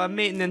ARA or a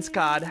maintenance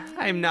card,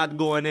 I'm not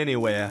going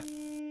anywhere.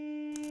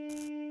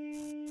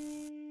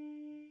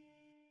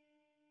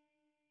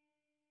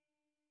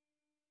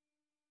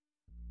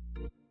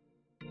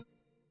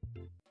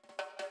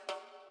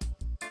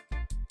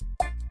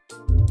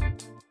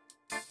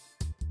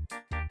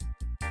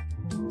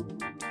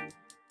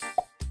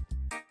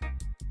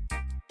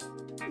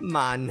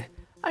 Man,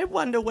 I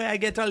wonder where I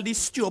get all these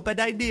stupid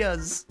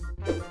ideas.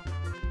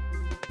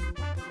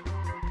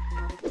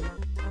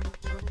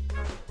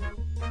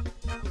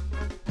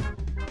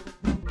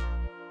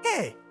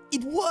 Hey,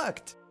 it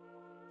worked!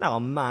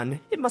 Oh man,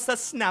 it must have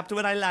snapped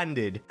when I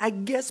landed. I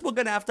guess we're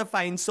gonna have to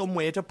find some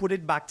way to put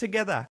it back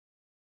together.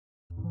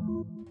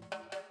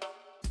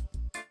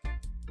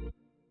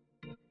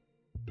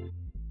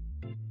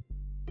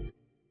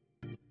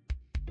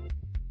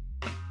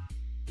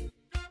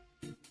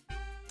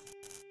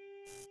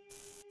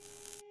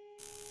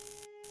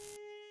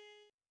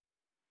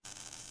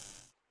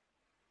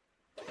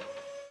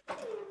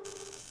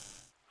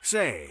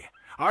 Say,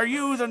 are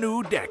you the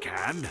new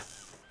deckhand?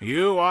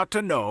 You ought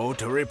to know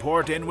to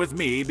report in with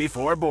me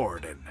before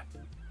boarding.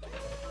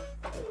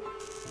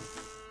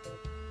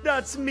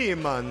 That's me,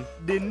 man,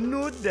 the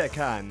new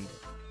deckhand.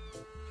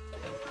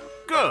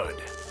 Good.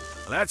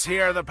 Let's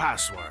hear the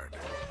password.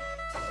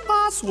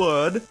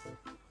 Password?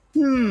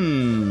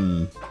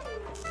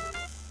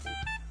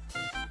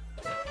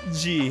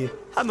 Gee,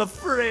 I'm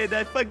afraid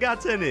I've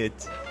forgotten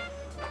it.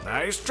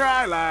 Nice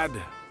try, lad.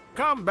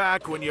 Come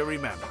back when you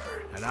remember,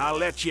 and I'll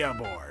let you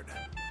aboard.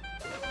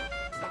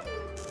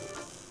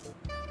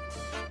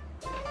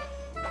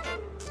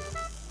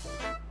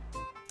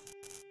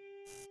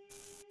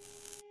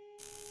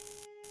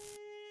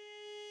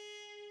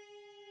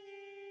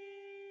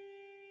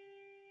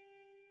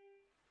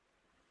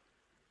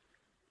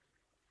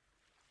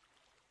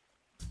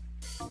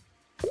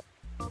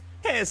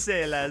 Hey,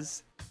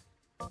 sailors.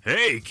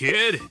 Hey,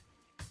 kid.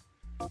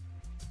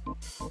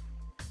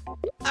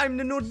 I'm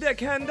the new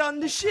deckhand on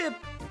the ship.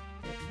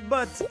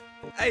 But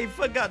I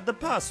forgot the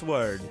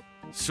password.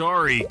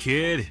 Sorry,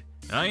 kid.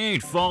 I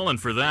ain't falling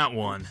for that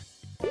one.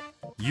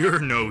 You're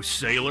no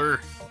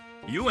sailor.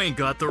 You ain't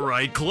got the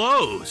right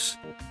clothes.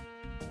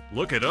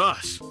 Look at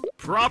us.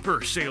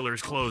 Proper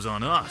sailor's clothes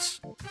on us.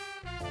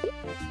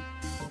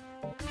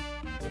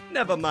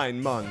 Never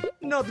mind, man.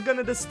 Not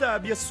gonna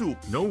disturb your soup.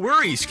 No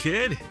worries,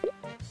 kid.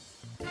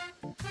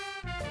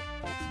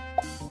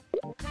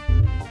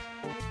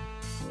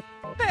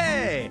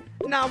 Hey!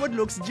 Now it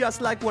looks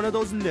just like one of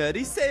those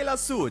nerdy sailor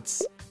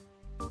suits.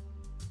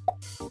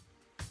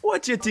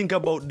 What you think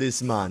about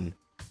this, man?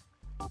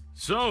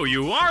 So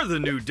you are the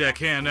new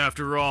deckhand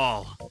after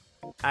all.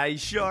 I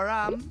sure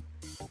am.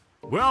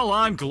 Well,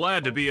 I'm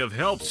glad to be of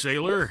help,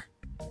 sailor.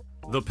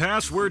 The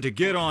password to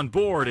get on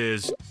board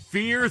is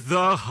Fear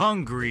the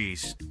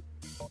Hungries.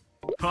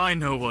 I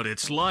know what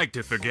it's like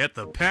to forget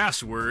the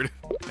password.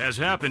 Has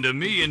happened to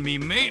me and me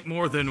mate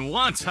more than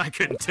once, I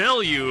can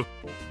tell you.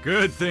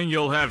 Good thing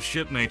you'll have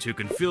shipmates who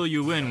can fill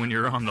you in when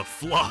you're on the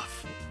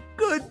fluff.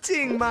 Good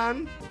thing,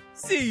 man.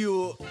 See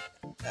you,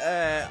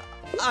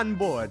 on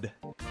board.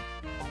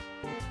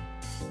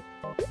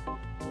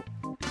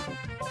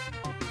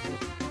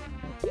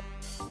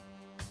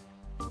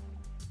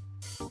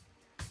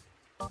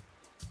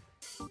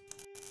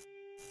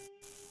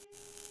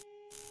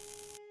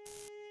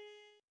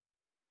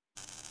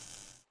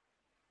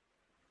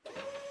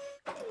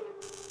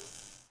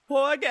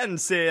 Oh, again,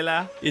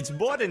 sailor. It's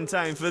boarding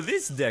time for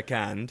this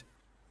deckhand.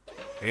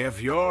 If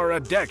you're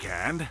a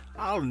deckhand,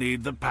 I'll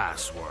need the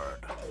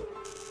password.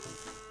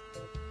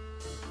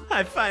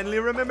 I finally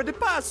remembered the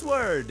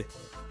password.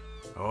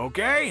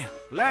 Okay,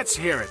 let's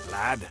hear it,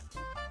 lad.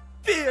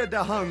 Fear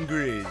the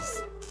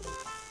Hungries.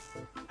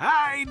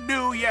 I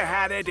knew you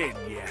had it in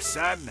you,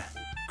 son.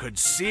 Could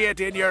see it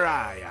in your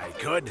eye, I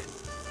could.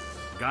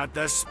 Got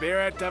the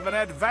spirit of an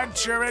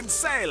adventuring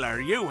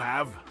sailor, you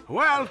have.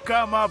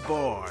 Welcome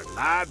aboard,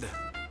 lad.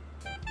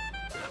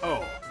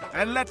 Oh,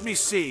 and let me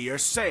see your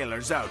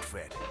sailor's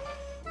outfit.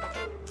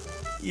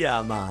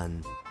 Yeah,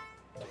 man.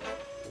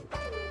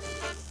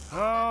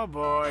 Oh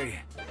boy,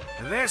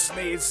 this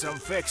needs some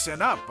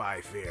fixing up,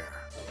 I fear.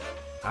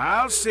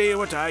 I'll see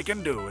what I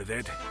can do with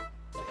it.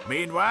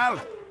 Meanwhile,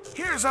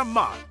 here's a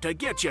mop to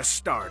get you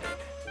started.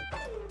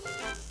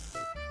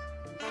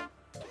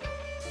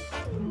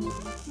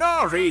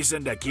 No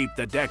reason to keep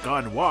the deck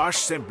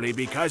unwashed simply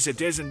because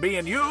it isn't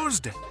being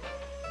used.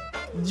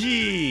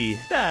 Gee,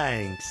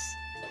 thanks.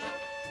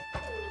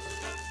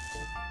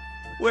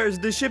 Where's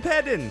the ship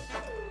heading?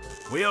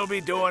 We'll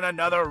be doing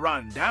another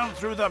run down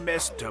through the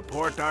mist to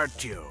Port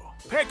Arthur,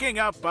 picking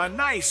up a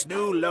nice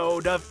new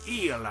load of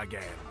eel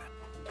again.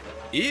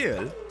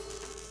 Eel?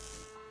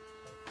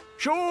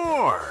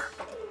 Sure.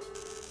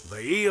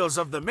 The eels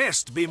of the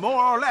mist be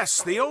more or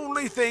less the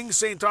only thing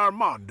St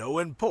Armando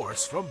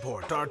imports from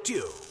Port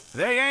Arthur.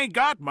 They ain't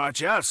got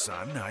much else,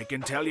 son, I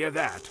can tell you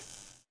that.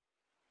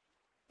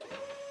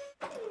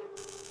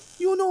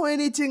 You know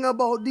anything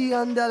about the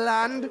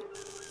Underland?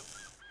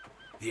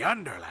 The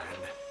Underland?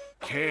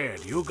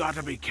 Kid, you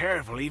gotta be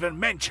careful even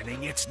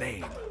mentioning its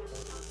name.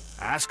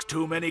 Ask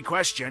too many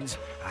questions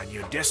and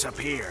you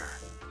disappear.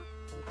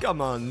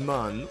 Come on,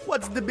 man.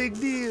 What's the big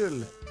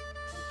deal?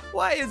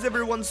 Why is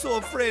everyone so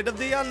afraid of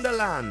the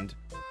Underland?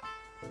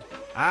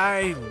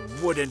 I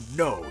wouldn't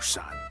know,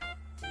 son.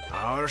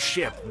 Our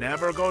ship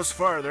never goes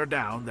further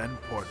down than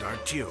Port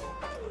Arthur.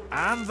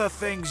 And the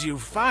things you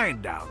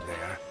find down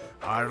there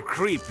are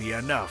creepy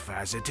enough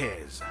as it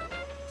is.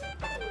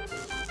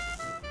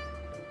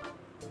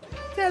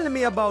 Tell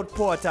me about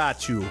Port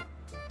Arthur.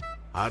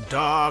 A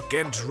dark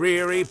and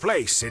dreary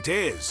place it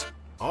is,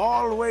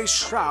 always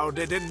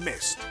shrouded in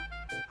mist.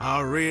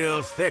 A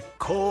real thick,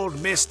 cold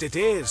mist it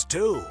is,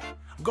 too.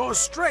 Goes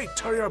straight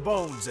to your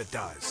bones, it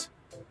does.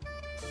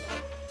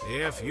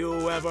 If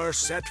you ever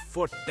set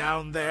foot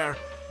down there,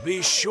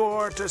 be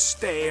sure to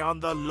stay on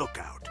the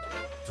lookout.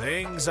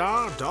 Things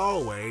aren't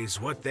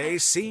always what they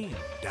seem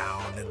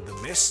down in the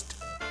mist.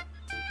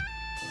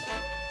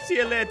 See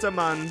you later,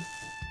 man.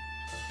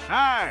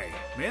 Aye,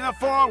 may the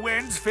four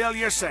winds fill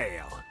your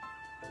sail.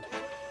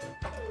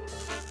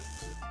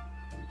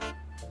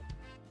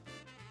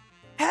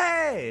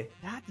 Hey!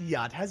 That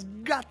yacht has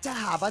got to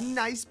have a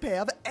nice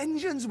pair of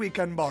engines we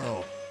can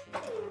borrow.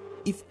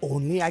 If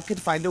only I could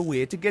find a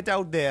way to get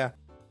out there.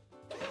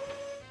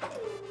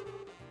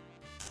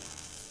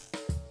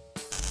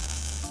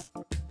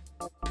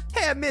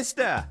 Hey,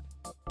 mister!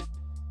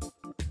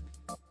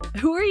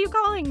 Who are you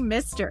calling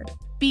mister?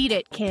 Beat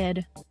it,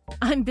 kid.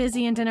 I'm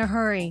busy and in a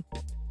hurry.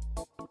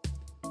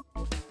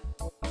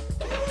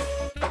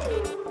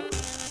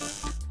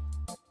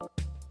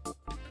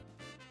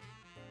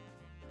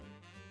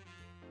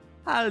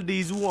 All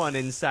these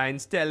warning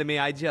signs telling me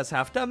I just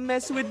have to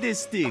mess with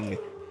this thing,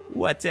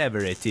 whatever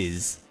it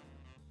is.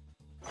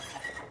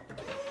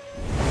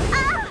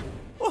 Ah!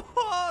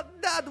 Oh,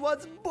 that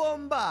was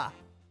bomba!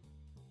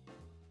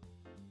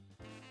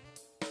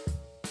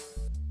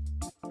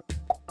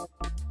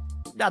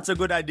 That's a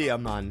good idea,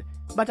 man,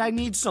 but I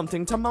need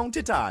something to mount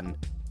it on.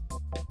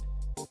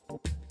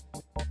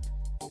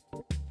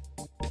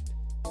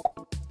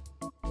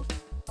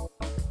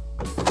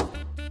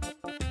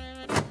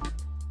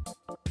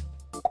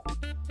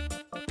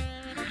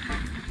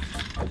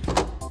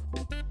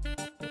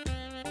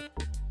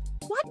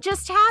 What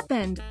just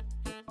happened?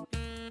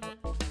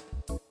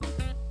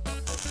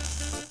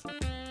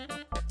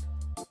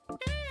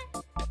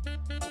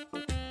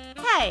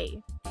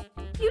 Hey,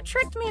 you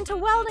tricked me into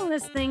welding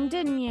this thing,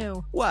 didn't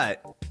you?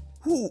 What?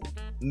 Who?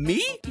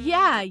 Me?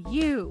 Yeah,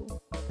 you.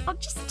 I'll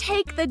just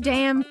take the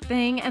damn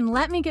thing and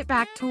let me get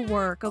back to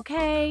work,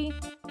 okay?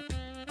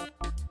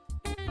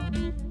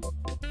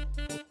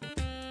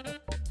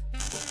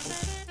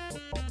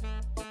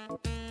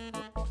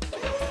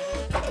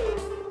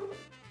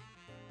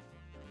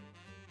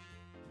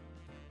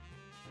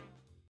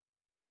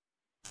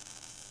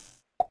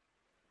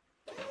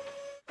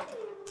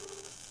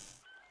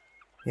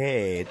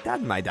 Hey,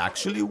 that might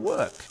actually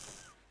work.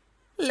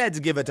 Let's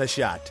give it a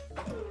shot.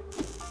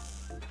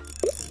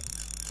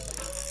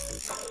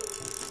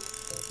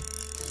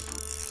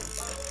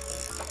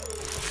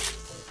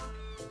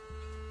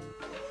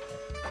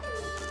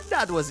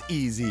 That was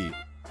easy.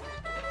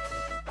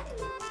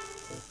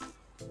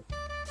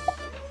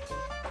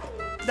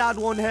 That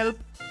won't help.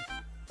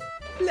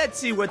 Let's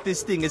see what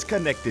this thing is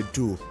connected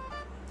to.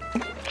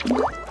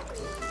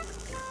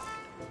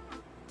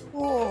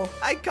 Oh,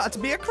 I caught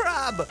me a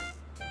crab.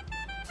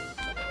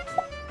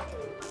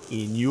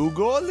 In you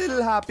go,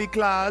 little happy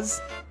claws.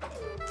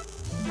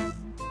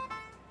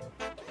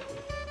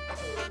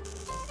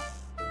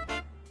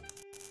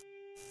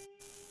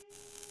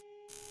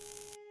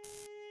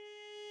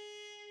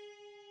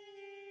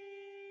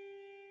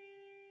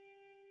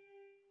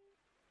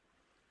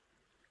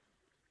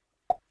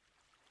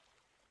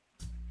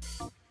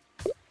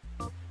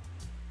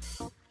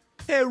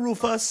 Hey,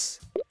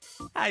 Rufus.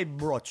 I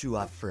brought you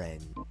a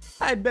friend.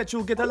 I bet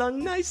you'll get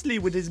along nicely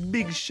with his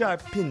big,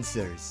 sharp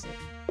pincers.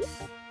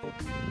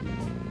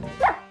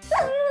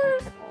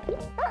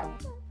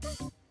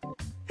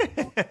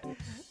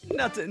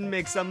 Nothing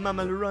makes a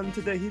mammal run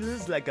to the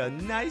hills like a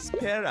nice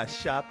pair of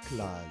sharp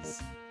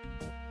claws.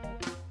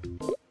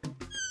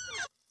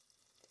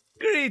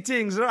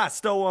 Greetings,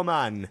 Rasta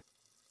woman.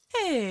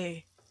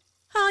 Hey,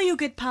 how you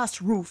get past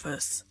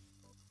Rufus?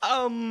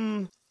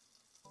 I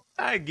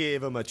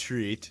gave him a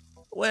treat.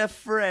 We're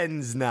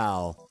friends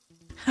now.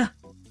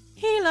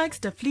 He likes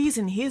to fleas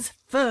in his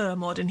fur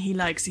more than he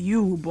likes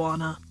you,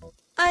 Bwana.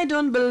 I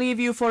don't believe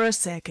you for a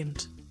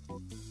second.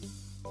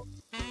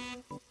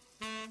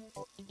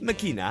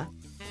 Makina,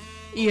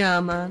 Yeah,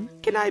 man.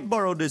 can I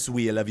borrow this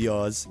wheel of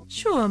yours?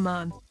 Sure,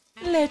 man.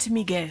 Let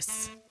me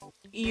guess.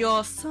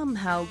 You're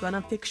somehow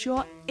gonna fix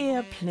your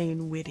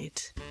airplane with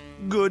it.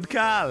 Good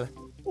call.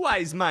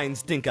 Wise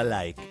minds think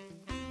alike.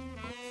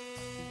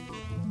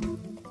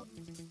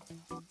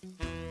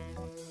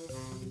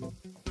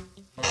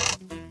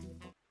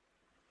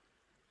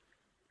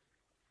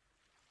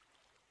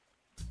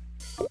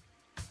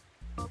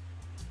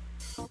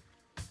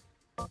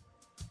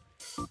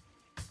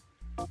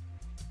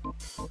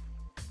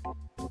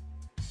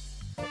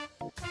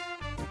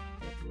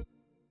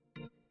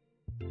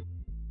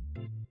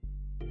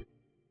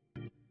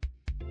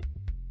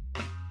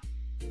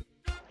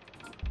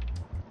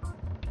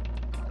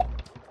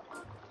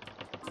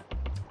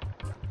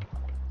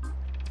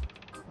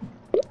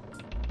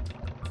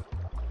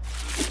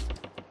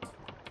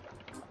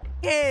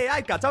 Hey, I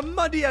got a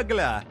muddy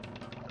uggler.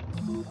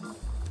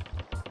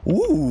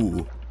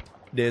 Ooh,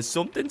 there's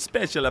something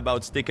special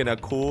about sticking a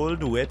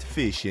cold, wet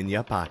fish in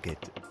your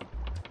pocket.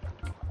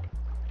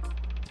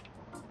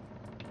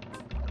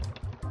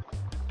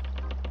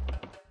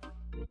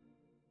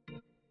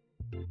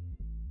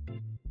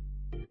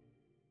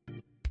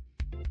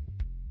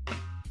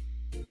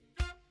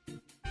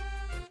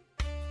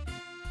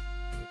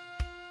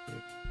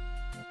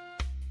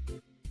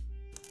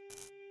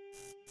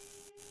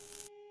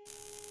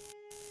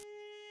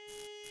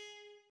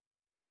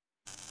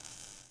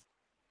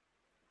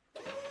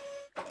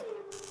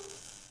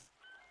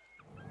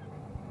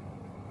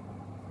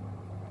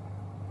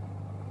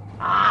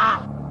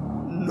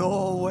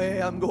 No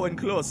way, I'm going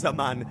closer,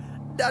 man.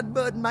 That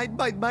bird might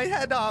bite my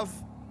head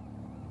off.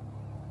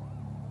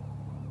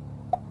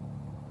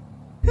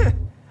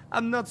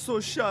 I'm not so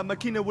sure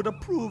Makina would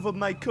approve of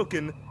my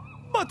cooking,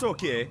 but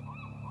okay.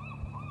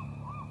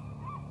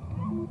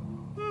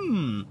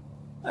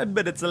 I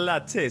bet it's a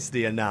lot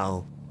tastier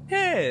now.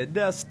 Hey,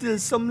 there's still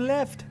some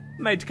left.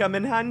 Might come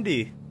in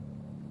handy.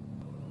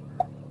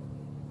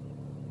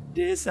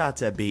 This ought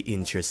to be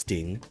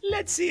interesting.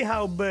 Let's see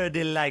how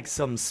Birdie likes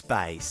some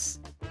spice.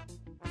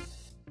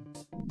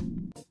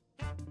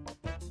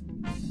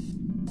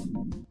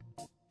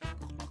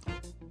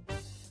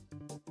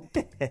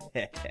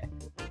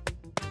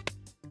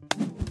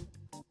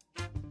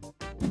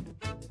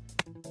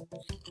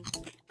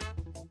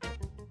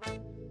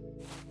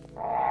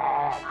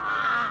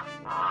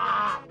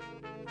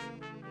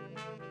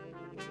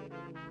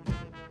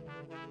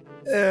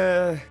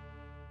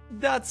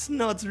 That's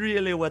not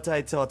really what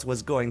I thought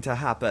was going to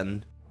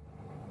happen.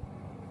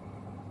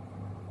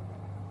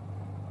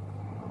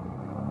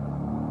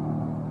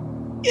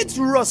 It's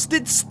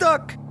rusted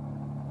stuck!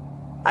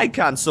 I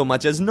can't so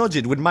much as nudge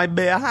it with my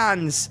bare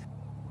hands.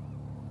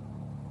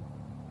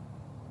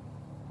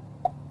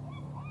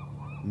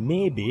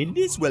 Maybe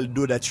this will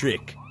do the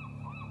trick.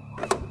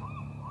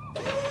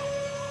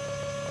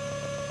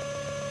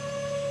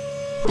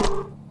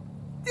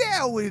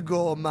 There we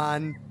go,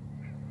 man.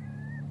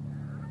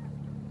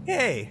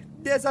 Hey,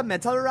 there's a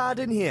metal rod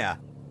in here.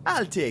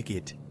 I'll take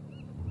it.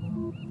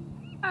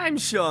 I'm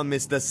sure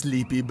Mr.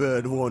 Sleepy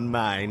Bird won't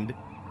mind.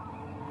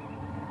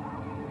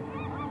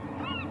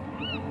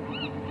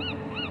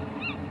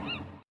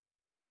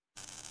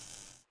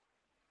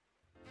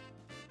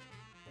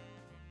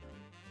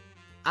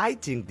 I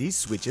think these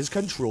switches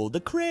control the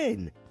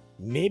crane.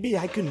 Maybe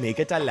I can make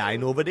it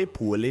align over the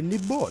pole in the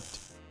boat.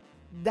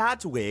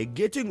 That way,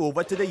 getting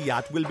over to the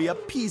yacht will be a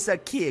piece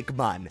of cake,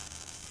 man.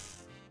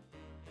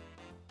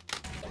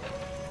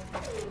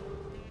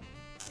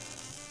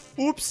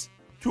 Oops,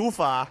 too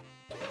far.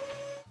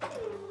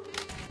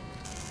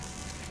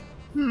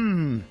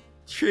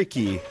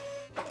 Tricky.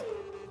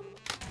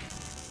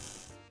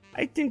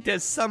 I think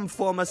there's some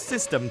form of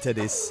system to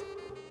this.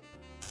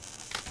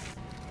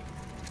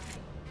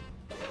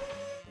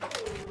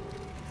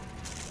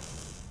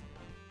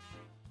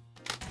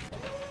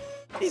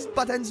 These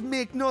buttons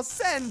make no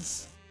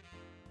sense.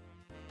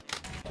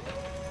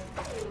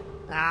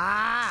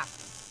 Ah!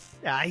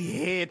 I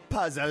hate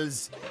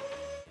puzzles.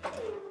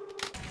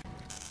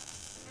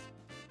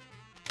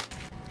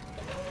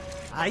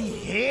 I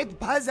hate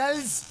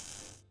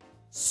puzzles.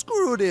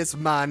 Screw this,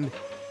 man.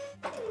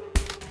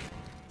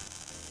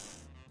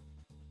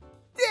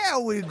 There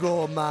we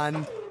go,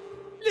 man.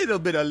 Little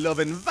bit of love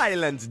and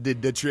violence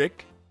did the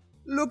trick.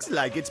 Looks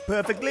like it's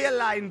perfectly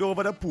aligned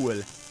over the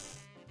pool.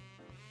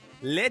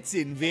 Let's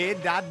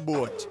invade that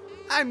boat.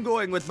 I'm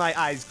going with my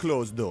eyes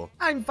closed though.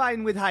 I'm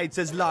fine with heights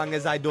as long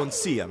as I don't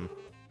see them.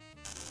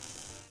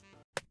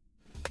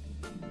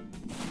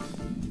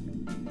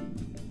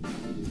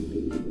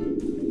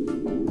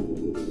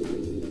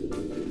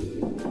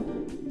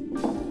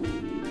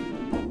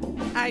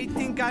 I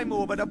think I'm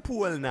over the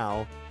pool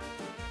now.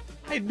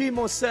 I'd be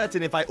more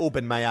certain if I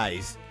opened my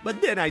eyes,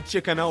 but then I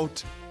chicken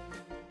out.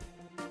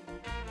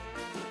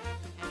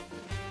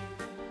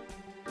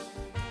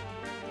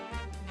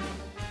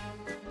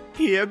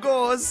 Here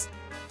goes.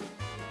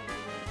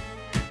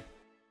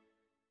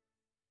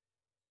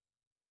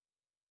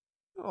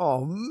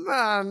 Oh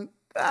man,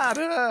 that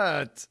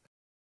hurt.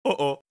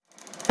 Uh-oh.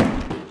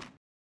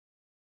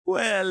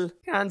 Well,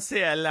 can't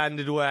say I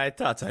landed where I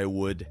thought I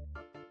would.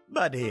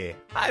 But hey,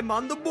 I'm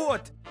on the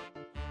boat.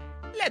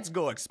 Let's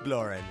go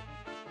exploring.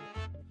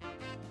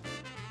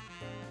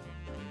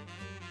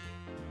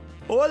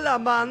 Hola,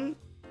 man.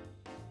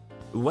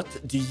 What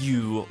do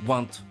you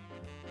want?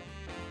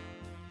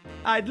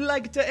 I'd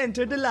like to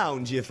enter the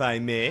lounge if I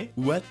may.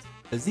 What?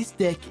 This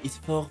deck is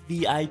for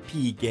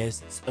VIP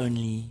guests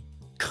only.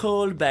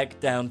 Crawl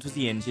back down to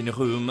the engine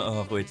room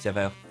or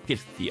whichever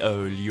filthy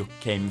hole you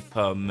came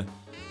from.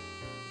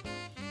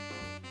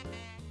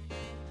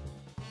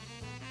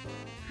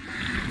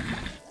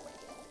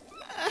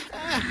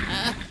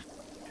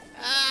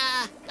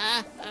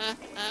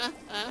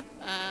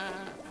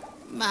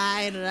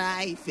 My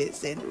life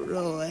is in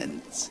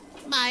ruins.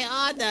 My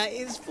honor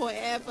is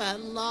forever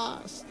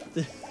lost.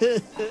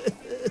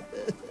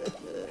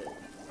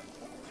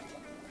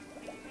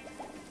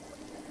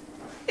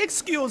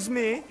 Excuse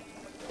me.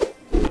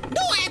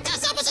 No enter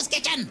Samus's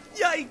kitchen!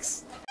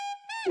 Yikes!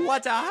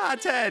 What a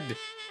hothead!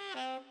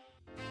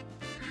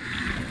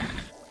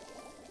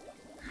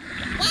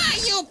 Why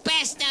you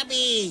pester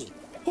me?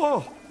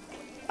 Oh,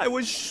 I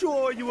was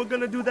sure you were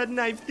gonna do that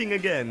knife thing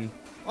again.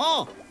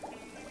 Oh,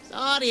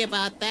 sorry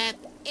about that.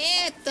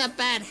 It's a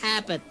bad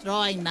habit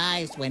throwing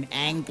knives when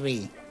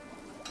angry.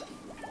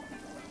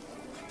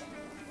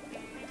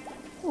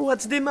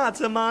 What's the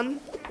matter,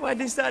 man? Why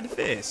this sad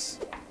face?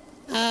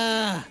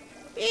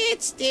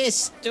 It's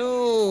this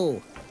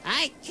too.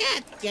 I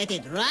can't get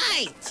it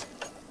right.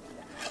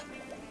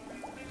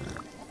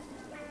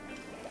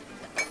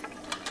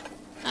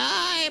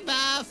 I'm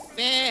a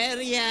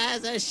fairy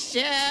as a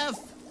chef.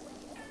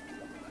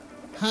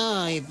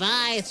 Oh, if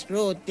I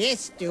screw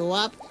this stew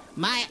up,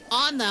 my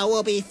honor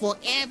will be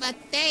forever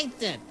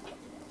tainted.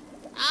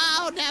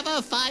 I'll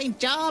never find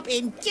job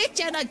in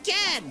kitchen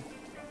again.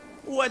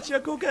 What you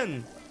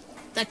cooking?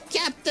 The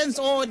captain's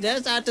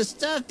orders are to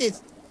serve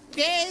this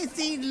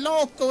crazy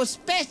local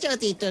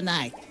specialty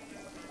tonight.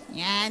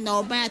 And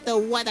no matter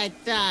what I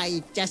try,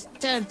 it just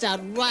turns out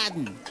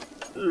rotten.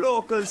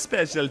 Local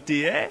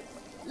specialty, eh?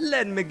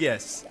 Let me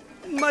guess.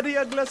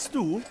 Maria glass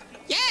stew?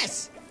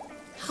 Yes!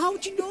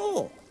 How'd you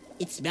know?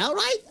 It smell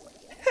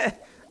right?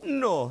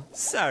 No,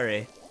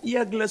 sorry.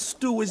 Yagla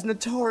stew is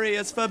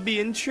notorious for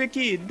being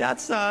tricky,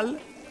 that's all.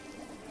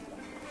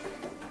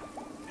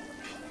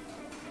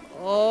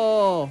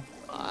 Oh,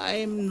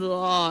 I'm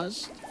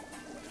lost.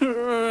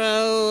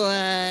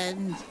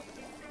 Ruined.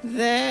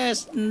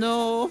 There's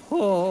no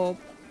hope.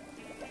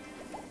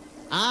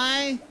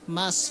 I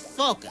must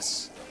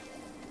focus.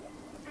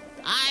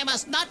 I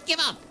must not give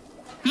up.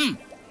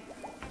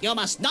 You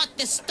must not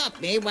disturb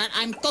me while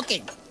I'm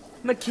cooking.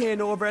 McCain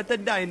over at the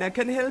diner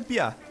can help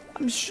ya.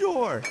 I'm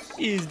sure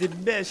he's the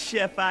best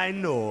chef I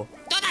know.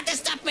 Do not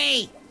disturb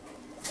me!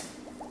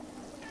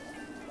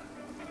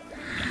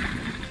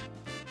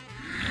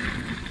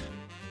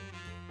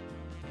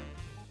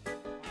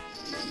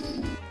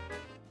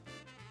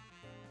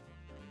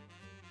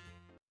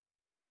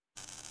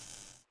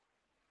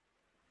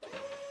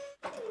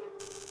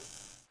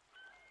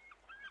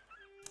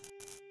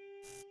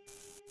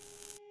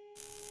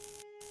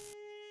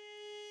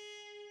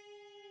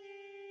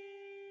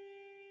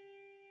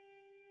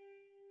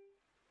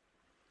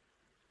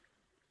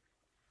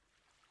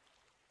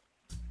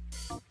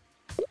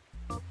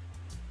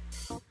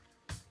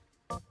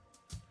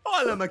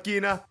 Hola,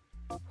 Makina.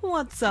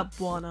 What's up,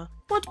 Bwana?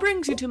 What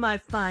brings you to my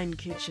fine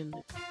kitchen?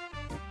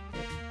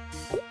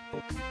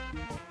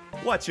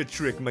 What's your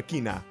trick,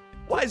 Makina?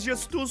 Why is your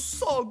stew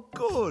so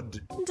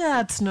good?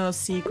 That's no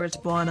secret,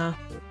 Bwana.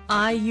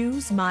 I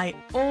use my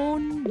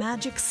own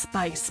magic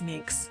spice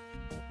mix.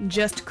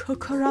 Just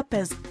cook her up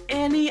as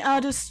any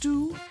other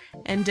stew,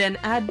 and then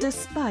add the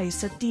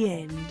spice at the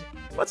end.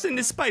 What's in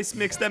the spice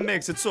mix that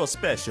makes it so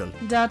special?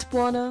 That,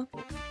 Bwana,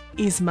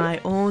 is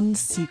my own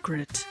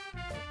secret.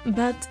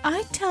 But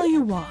I tell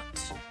you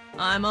what,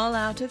 I'm all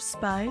out of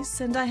spice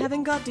and I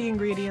haven't got the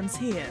ingredients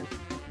here.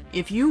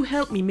 If you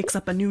help me mix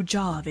up a new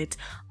jar of it,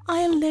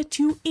 I'll let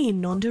you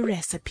in on the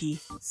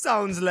recipe.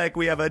 Sounds like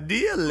we have a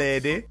deal,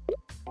 lady.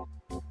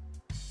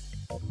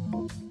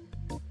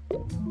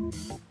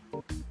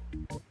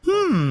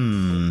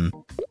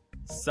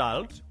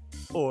 Salt,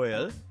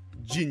 oil,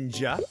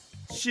 ginger,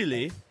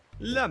 chili,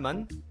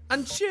 lemon,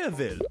 and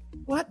chervil.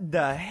 What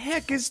the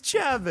heck is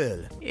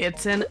chervil?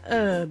 It's an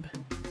herb.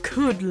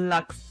 Good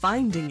luck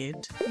finding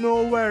it.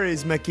 No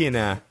worries,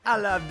 Makina.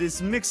 I'll have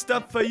this mixed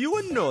up for you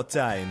in no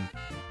time.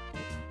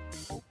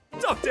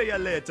 Talk to you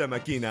later,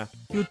 Makina.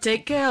 You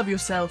take care of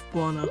yourself,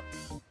 Bwana.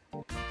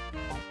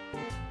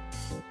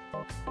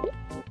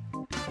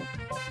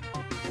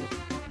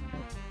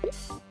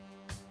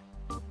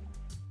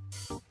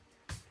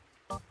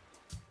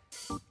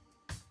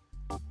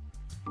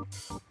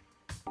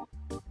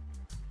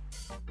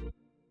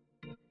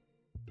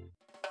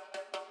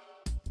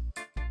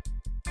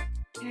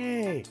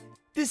 Hey,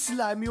 this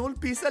slimy old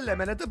piece of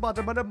lemon at the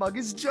bottom of the mug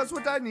is just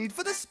what I need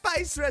for the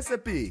spice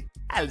recipe.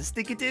 I'll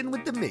stick it in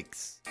with the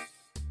mix.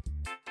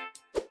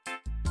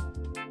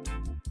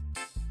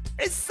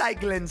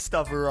 Recycling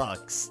stuff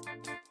rocks.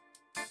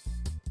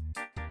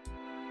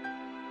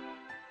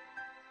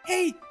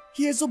 Hey,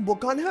 here's a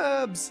book on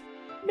herbs.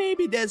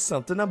 Maybe there's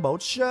something about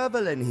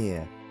chervil in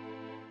here.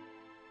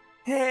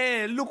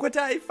 Hey, look what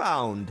I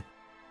found.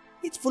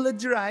 It's full of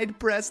dried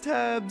pressed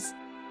herbs.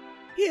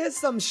 Here's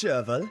some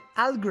chervil.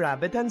 I'll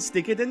grab it and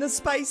stick it in the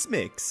spice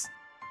mix.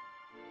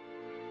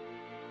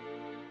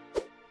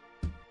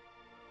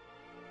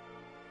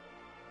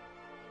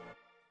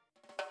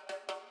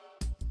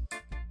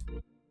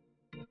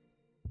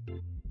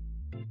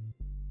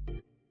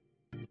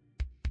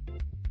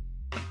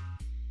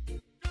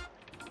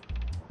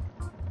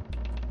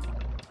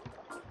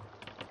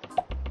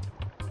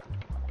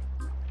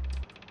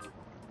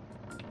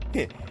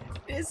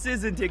 This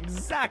isn't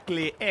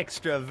exactly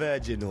extra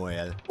virgin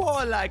oil,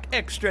 more like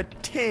extra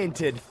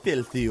tainted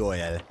filthy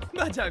oil,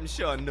 but I'm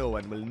sure no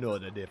one will know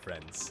the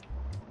difference.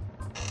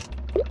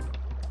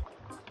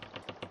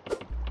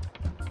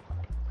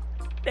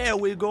 There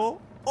we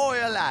go,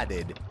 oil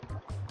added.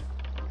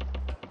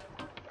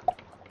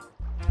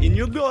 In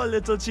you go,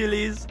 little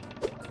chilies.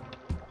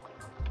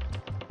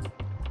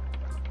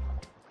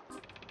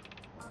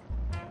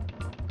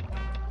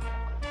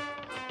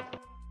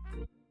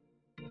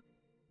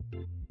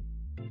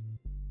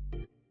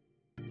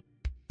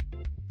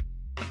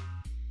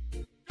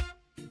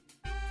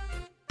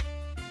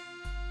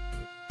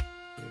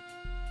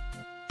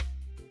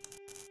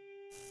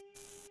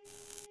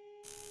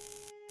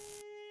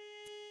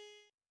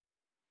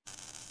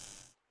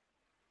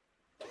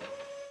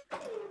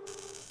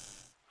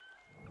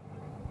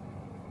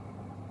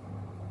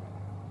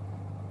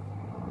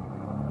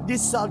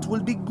 This salt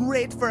will be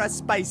great for a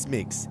spice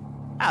mix.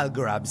 I'll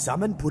grab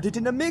some and put it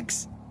in a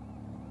mix.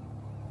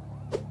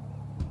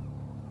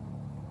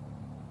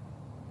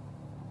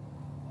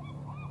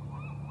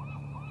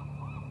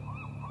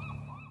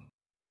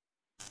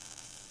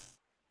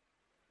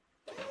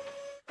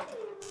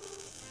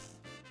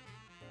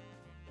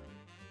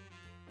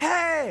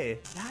 Hey!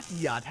 That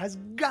yacht has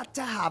got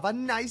to have a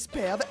nice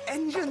pair of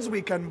engines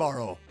we can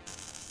borrow.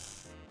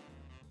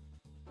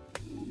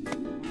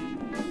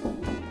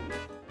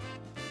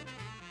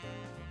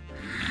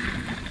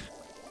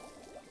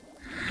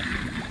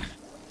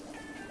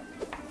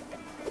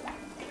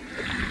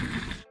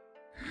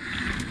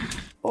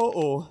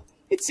 Uh-oh,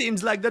 it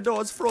seems like the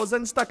door's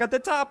frozen stuck at the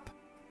top.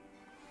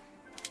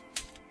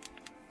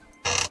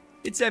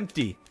 It's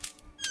empty.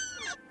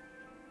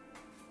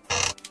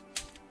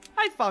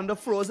 I found a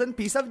frozen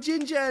piece of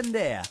ginger in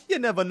there. You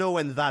never know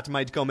when that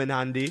might come in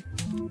handy.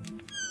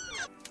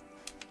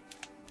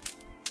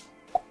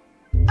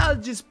 I'll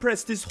just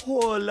press this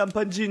whole lump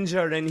of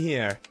ginger in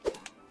here.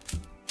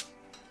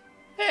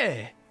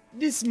 Hey,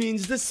 this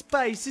means the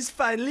spice is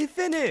finally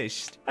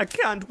finished. I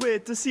can't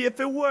wait to see if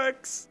it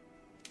works.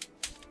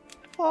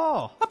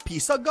 Oh, a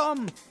piece of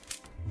gum.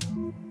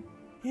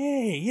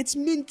 Hey, it's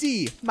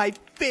minty. My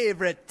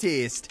favorite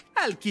taste.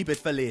 I'll keep it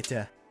for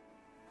later.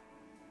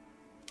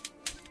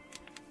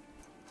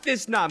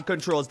 This knob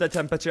controls the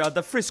temperature of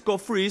the Frisco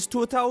Freeze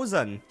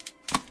 2000.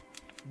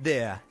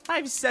 There,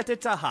 I've set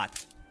it to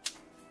hot.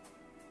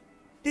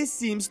 This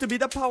seems to be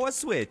the power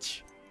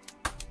switch.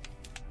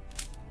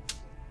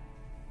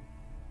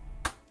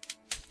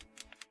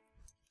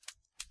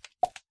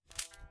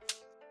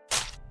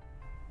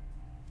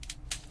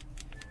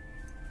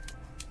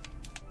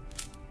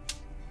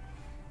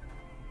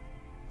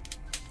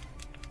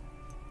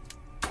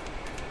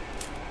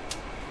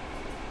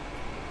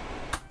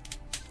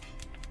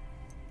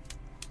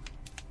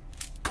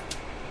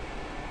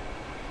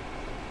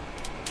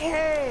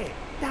 Hey,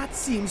 that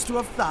seems to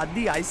have thawed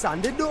the ice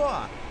on the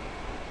door.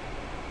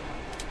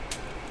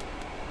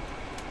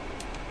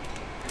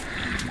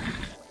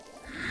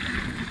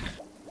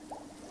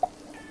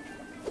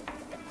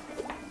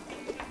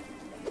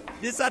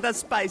 This ought to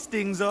spice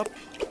things up.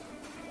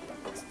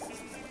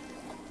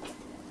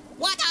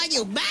 What are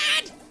you,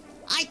 mad?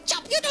 I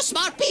chop you to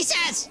small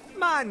pieces!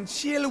 Man,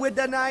 chill with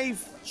the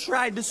knife.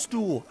 Try the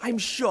stew. I'm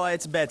sure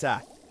it's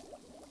better.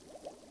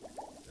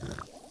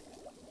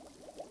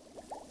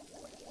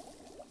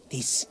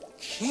 This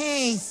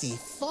crazy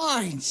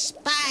foreign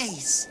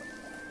spice.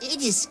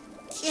 It is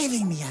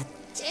giving me a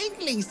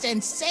tingling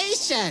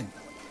sensation.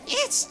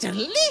 It's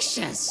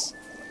delicious.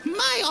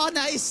 My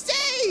honor is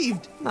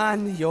saved.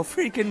 Man, you're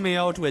freaking me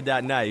out with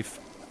that knife.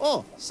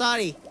 Oh,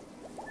 sorry.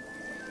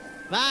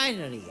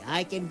 Finally,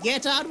 I can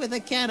get on with the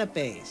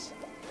canapes.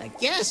 The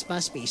guests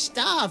must be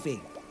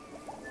starving.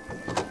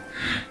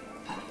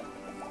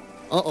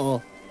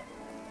 Uh-oh.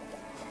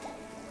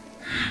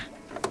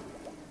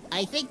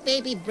 I think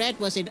baby bread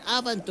was in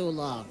oven too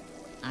long.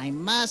 I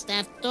must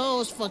have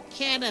toast for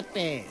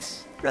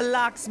canapes.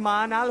 Relax,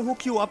 man. I'll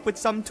hook you up with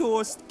some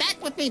toast. That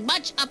would be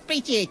much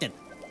appreciated.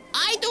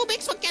 I do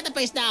mix for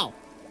canapes now.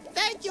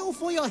 Thank you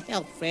for your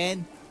help,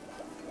 friend.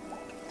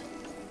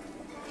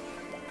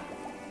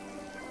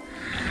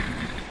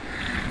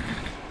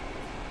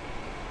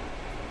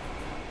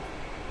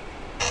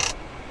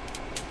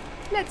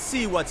 Let's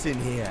see what's in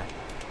here.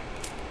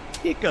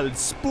 Pickled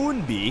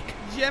spoonbeak,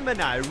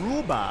 Gemini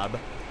rhubarb,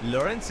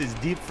 Lawrence's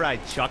deep-fried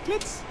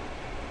chocolates?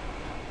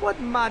 What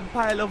mad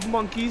pile of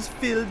monkeys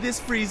filled this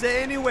freezer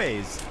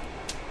anyways?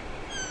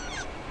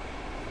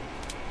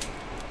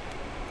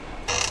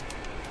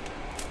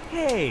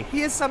 Hey,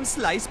 here's some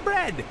sliced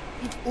bread.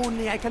 If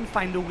only I can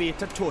find a way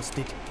to toast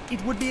it.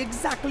 It would be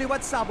exactly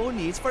what Sabo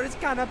needs for his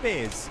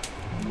canapes.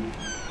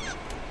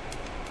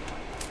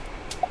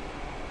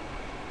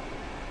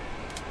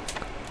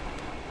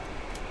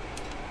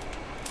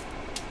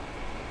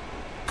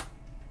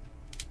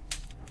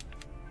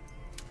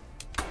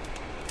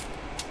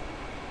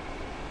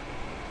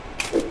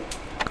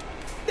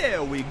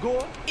 There we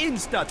go,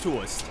 Insta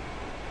toast.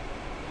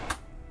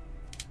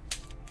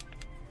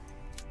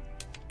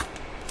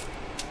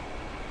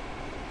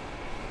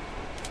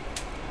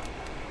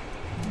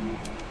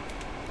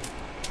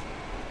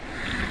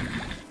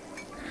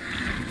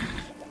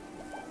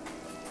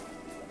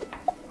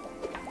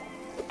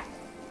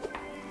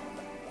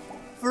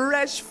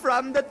 Fresh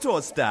from the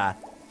toaster.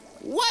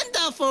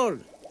 Wonderful!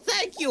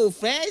 Thank you,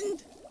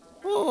 friend.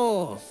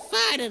 Oh,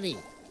 finally,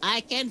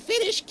 I can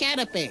finish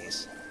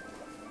canapes.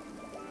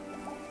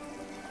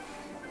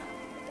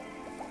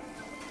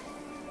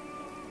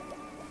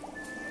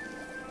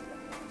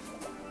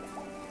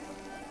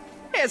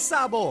 Hey,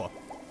 Sabo!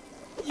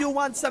 You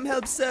want some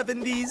help serving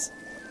these?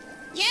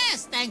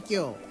 Yes, thank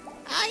you.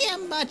 I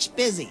am much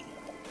busy.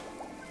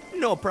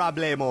 No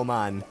problemo,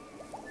 man.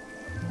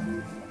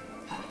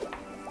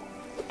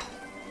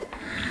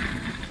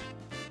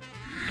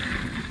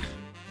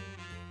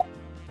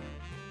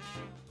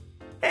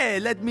 Hey,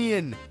 let me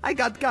in. I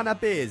got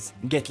canapes.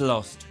 Get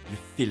lost, you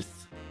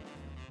filth.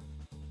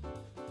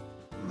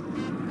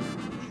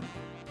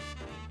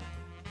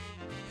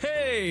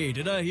 Hey,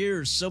 did I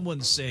hear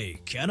someone say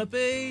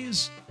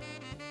canapes?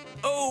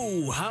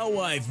 Oh, how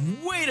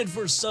I've waited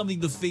for something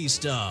to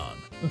feast on.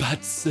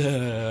 But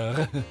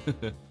sir,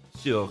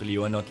 surely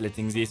you are not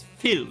letting this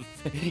filth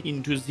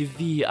into the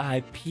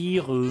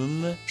VIP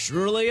room?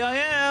 Surely I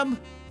am.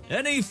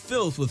 Any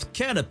filth with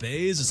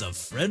canapes is a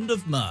friend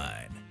of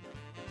mine.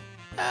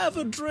 Have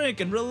a drink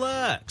and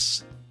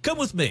relax. Come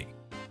with me.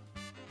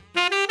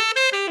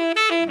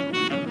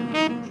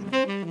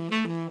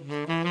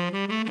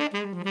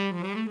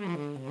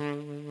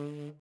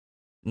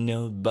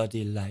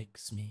 Nobody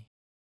likes me.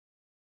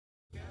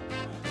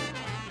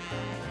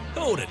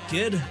 Hold it,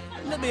 kid.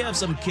 Let me have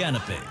some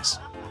canapes.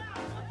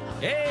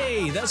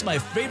 Hey, that's my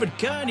favorite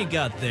kind you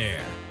got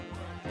there.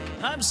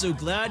 I'm so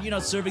glad you're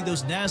not serving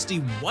those nasty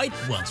white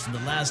ones from the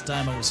last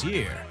time I was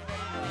here.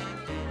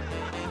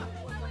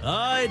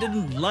 I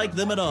didn't like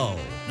them at all.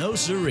 No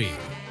siree.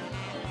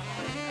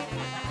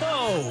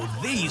 Oh,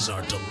 these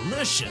are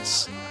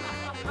delicious.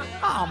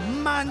 Oh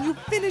man, you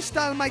finished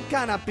all my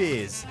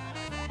canapes.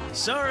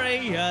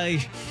 Sorry,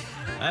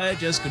 I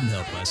just couldn't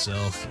help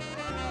myself.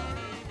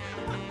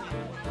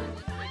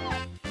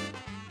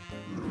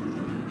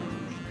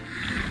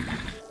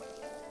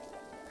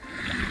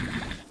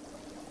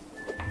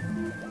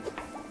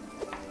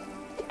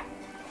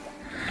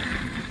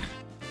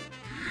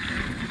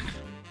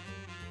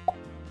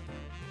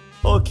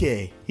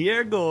 Okay,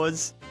 here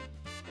goes.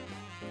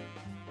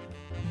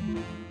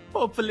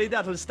 Hopefully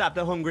that'll stop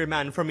the hungry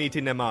man from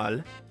eating them all.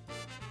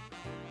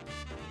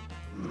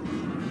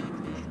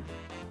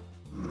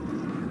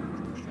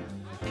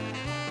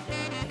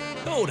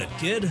 Hold it,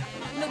 kid.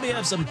 Let me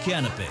have some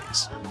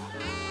canapes.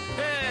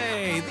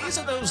 Hey, these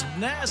are those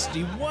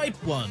nasty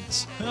white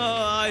ones. Oh,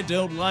 I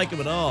don't like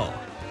them at all.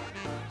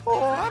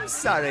 Oh, I'm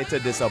sorry to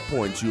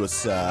disappoint you,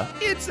 sir.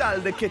 It's all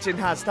the kitchen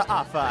has to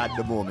offer at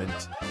the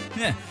moment.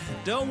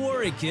 Don't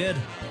worry, kid.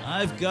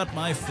 I've got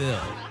my fill.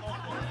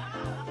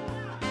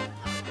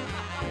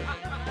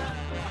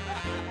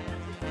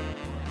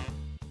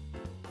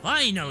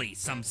 Finally,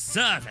 some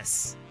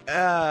service.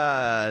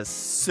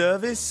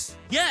 Service?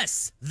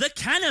 Yes, the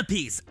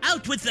canapes.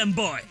 Out with them,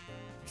 boy.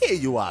 Here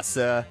you are,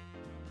 sir.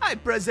 I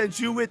present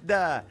you with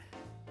the,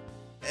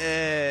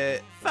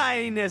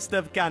 finest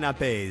of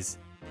canapes.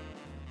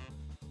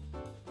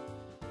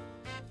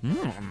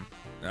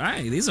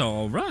 Hey, these are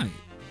all right.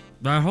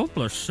 The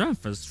hopeless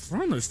chef is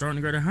finally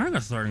starting to get a hang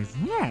of things.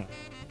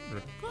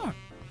 God.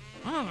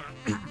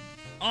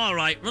 All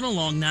right, run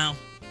along now.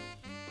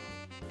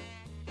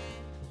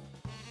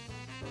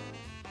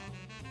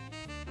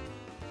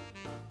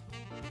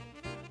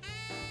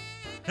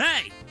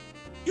 Hey,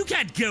 you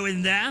can't go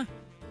in there.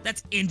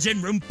 That's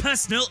engine room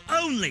personnel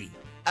only.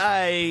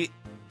 I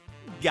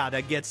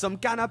gotta get some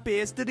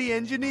canapes to the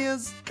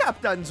engineers.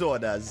 Captain's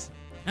orders.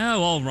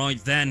 Oh, all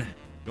right then.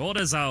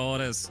 Orders are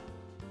orders.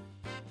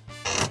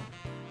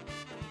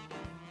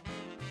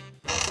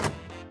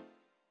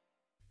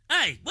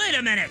 Hey, wait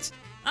a minute!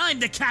 I'm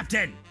the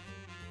captain!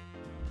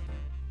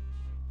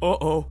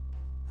 Uh-oh.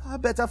 I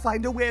better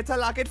find a way to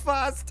lock it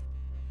fast.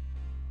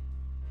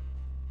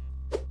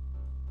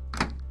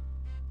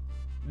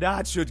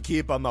 That should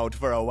keep him out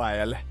for a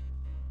while.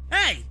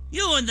 Hey,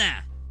 you in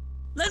there!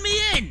 Let me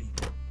in!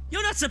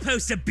 You're not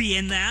supposed to be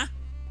in there!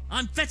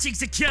 I'm fetching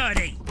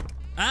security!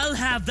 I'll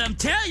have them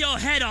tear your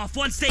head off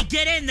once they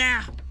get in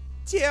there!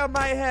 Tear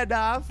my head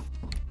off?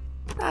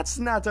 That's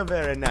not a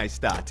very nice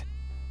thought.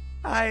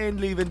 I ain't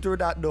leaving through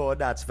that door,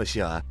 that's for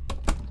sure.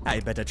 I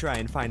better try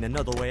and find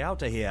another way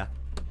out of here.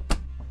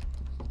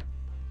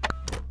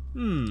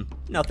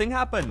 Nothing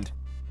happened.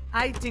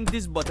 I think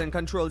this button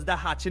controls the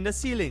hatch in the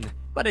ceiling,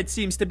 but it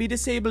seems to be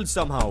disabled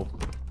somehow.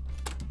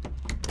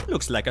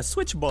 Looks like a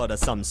switchboard of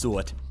some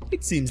sort.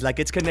 It seems like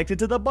it's connected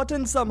to the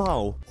button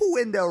somehow. Who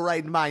in their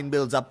right mind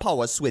builds a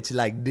power switch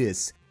like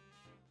this?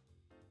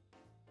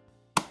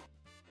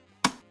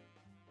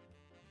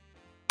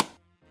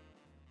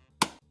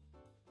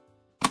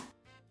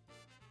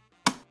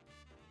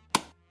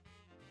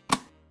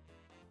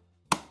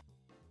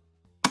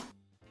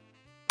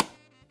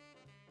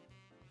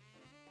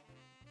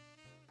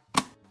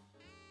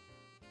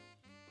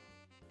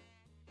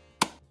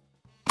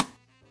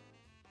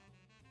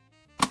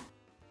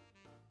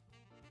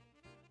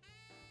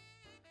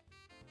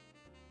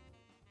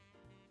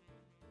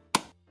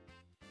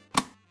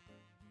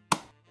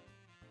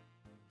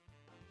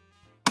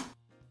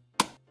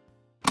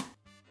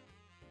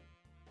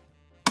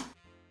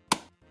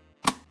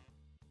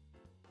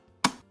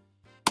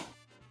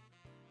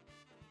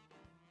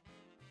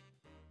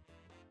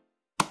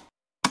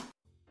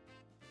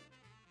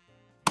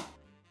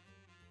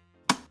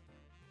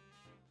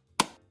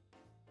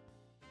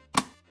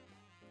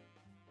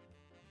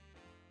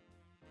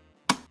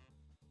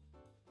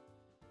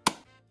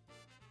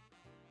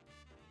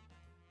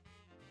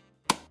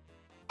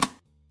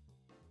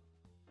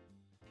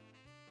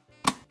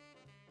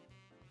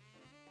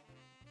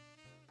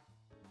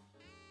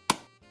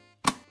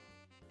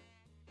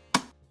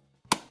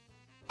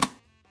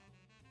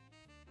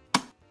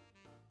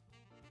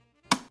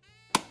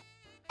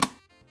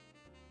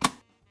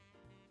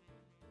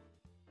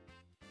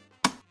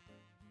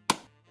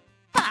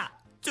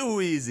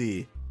 Too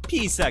easy.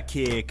 Piece of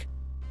cake.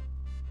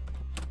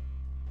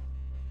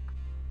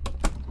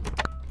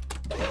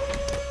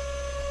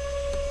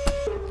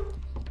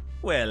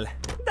 Well,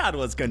 that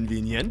was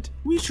convenient.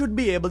 We should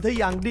be able to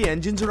yank the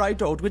engines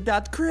right out with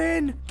that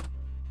crane.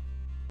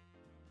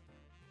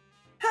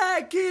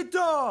 Hey,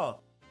 Kito!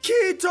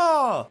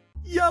 Kito!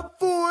 You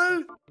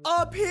fool!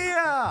 Up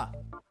here!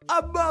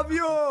 Above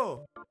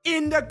you!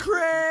 In the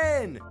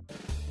crane!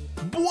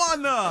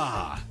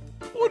 Bwana!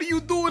 What are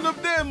you doing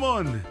up there,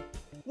 man?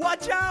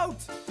 Watch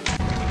out!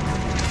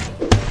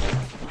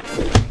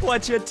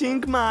 What you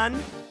think,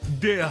 man?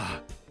 They're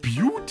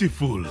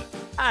beautiful.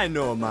 I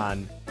know,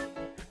 man.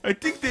 I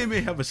think they may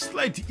have a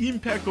slight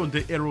impact on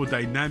the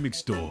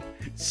aerodynamics though,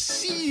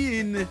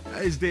 seeing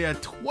as they are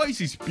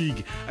twice as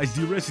big as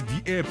the rest of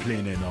the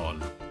airplane and all.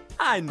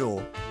 I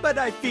know, but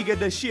I figured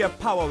the sheer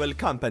power will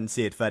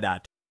compensate for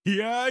that.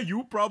 Yeah,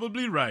 you're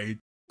probably right.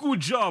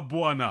 Good job,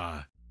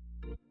 Bwana.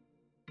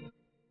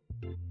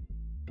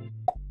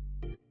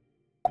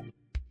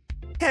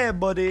 Hey,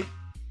 buddy.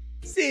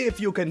 See if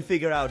you can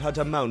figure out how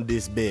to mount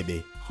this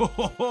baby. Ho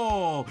ho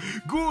ho!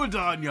 Good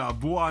on ya,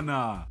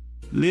 Bwana.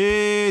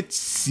 Let's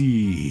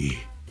see.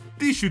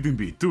 This shouldn't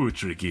be too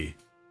tricky.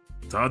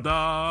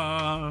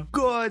 Ta-da!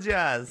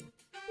 Gorgeous.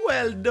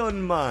 Well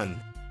done, man.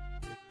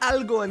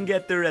 I'll go and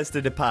get the rest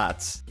of the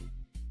parts.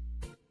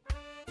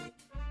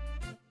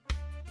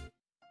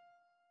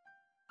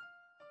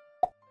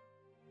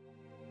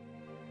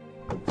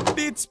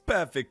 Fits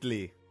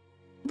perfectly.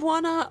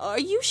 Bwana, are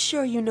you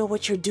sure you know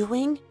what you're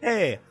doing?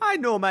 Hey, I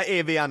know my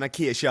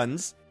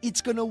avionications. It's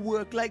gonna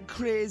work like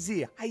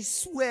crazy, I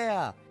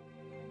swear.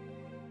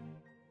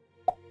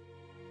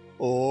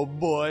 Oh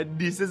boy,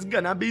 this is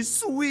gonna be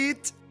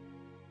sweet.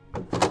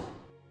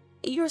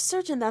 You're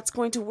certain that's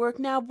going to work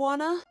now,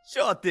 Bwana?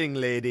 Sure thing,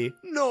 lady.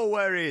 No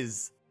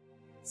worries.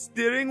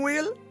 Steering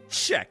wheel?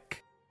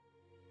 Check.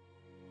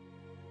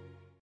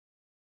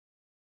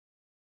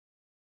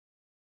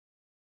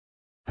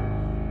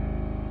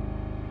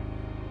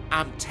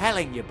 I'm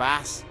telling you,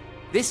 boss,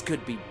 this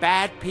could be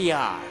bad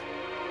PR.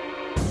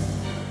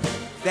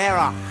 There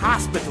are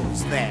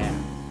hospitals there.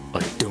 I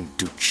don't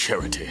do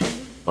charity.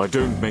 I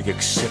don't make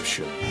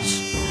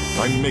exceptions.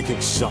 I make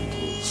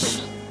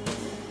examples.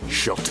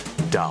 Shut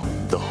down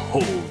the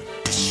whole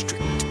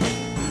district.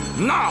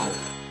 Now!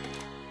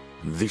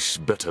 This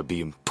better be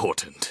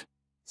important.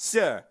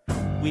 Sir,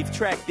 we've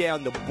tracked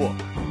down the book.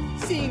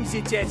 Seems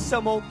it's at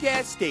some old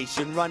gas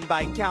station run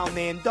by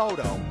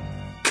Kaonandodo.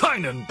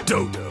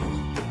 Kaonandodo?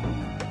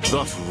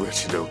 That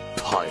wretched old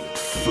pilot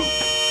fool.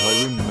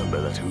 I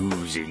remember that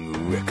oozing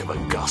wreck of a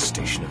gas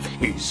station of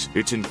his.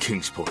 It's in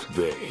Kingsport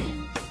Bay.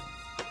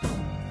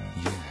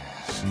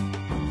 Yes,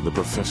 the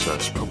professor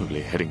is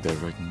probably heading there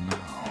right now.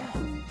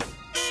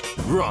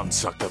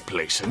 Ransack the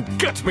place and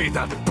get me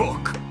that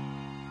book!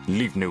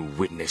 Leave no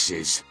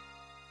witnesses.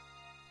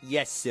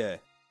 Yes, sir.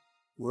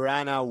 We're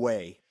on our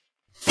way.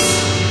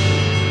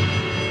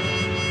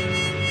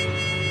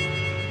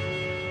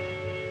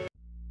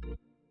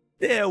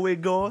 There we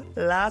go.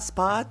 Last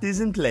part is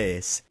in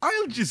place.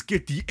 I'll just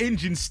get the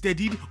engine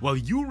steadied while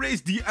you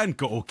raise the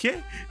anchor,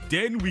 okay?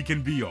 Then we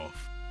can be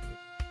off.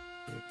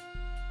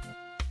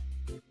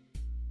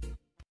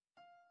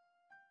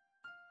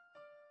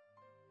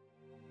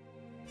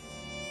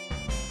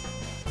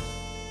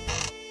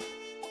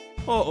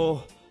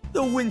 Uh-oh,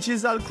 the winch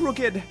is all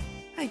crooked.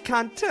 I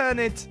can't turn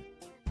it.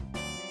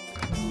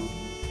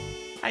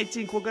 I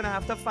think we're gonna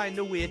have to find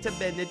a way to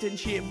bend it in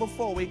shape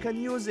before we can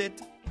use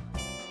it.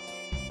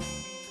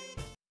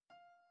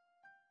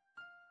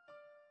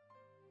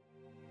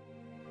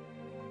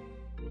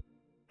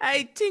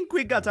 I think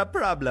we got a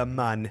problem,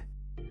 man.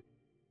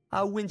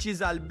 Our winch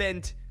is all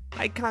bent.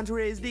 I can't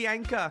raise the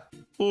anchor.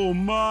 Oh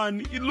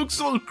man, it looks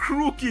all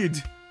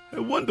crooked. I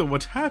wonder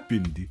what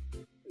happened.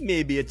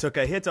 Maybe it took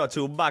a hit or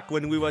two back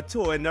when we were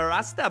towing the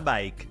Rasta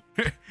bike.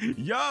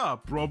 Yeah,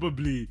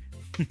 probably.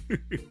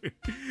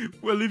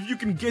 Well, if you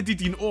can get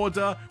it in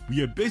order,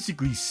 we are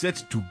basically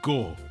set to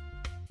go.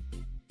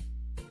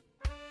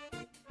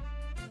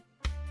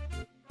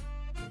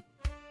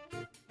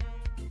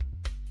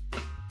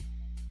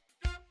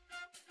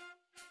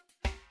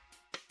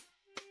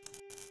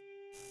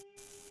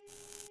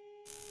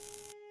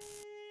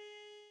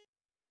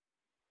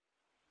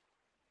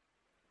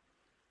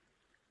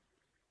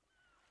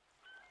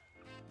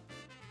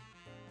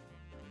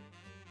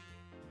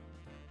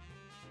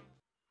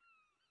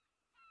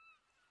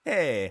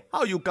 Hey,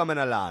 how you coming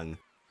along?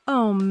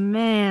 Oh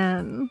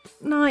man,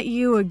 not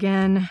you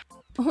again.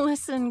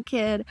 Listen,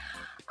 kid,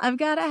 I've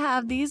got to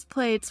have these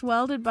plates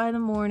welded by the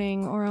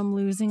morning or I'm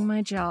losing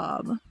my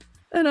job.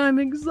 And I'm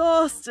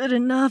exhausted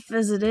enough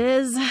as it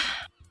is.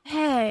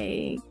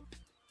 Hey,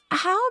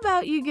 how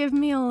about you give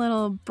me a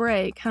little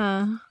break,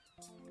 huh?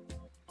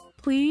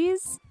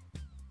 Please?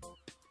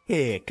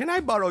 Hey, can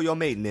I borrow your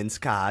maintenance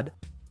card?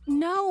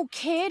 No,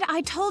 kid,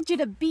 I told you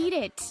to beat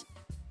it.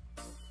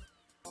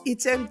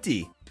 It's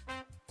empty.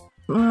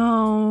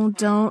 Oh,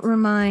 don't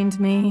remind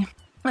me.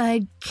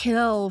 I'd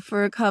kill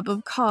for a cup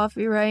of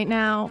coffee right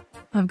now.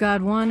 I've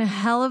got one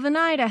hell of a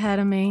night ahead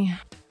of me.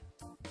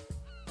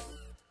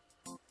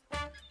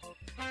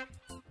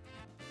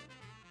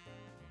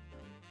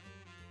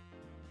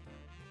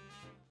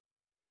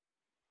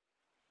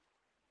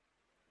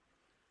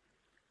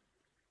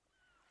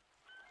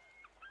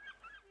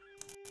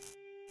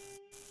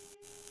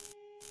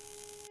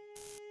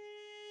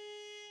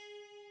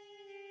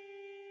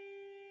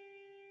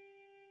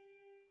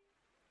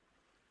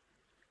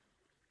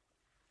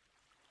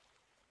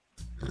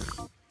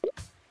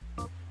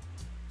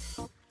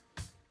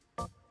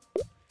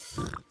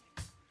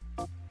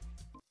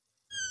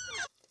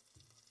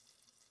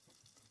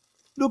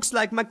 Looks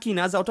like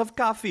Makina's out of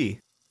coffee.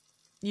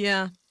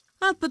 Yeah,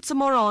 I'll put some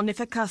more on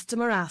if a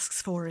customer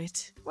asks for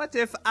it. What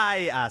if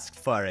I asked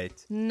for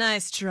it?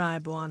 Nice try,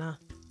 Bwana.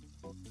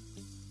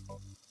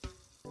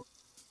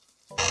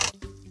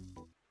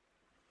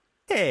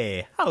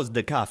 Hey, how's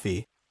the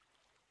coffee?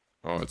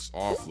 Oh, it's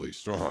awfully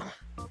strong.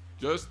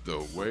 Just the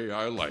way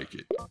I like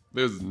it.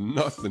 There's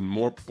nothing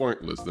more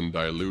pointless than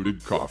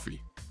diluted coffee.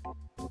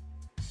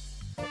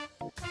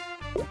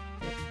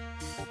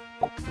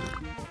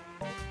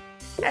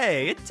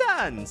 Hey, it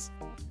turns!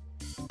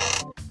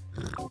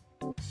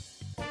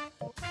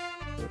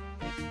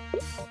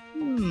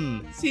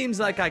 Seems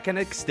like I can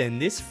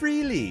extend this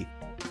freely.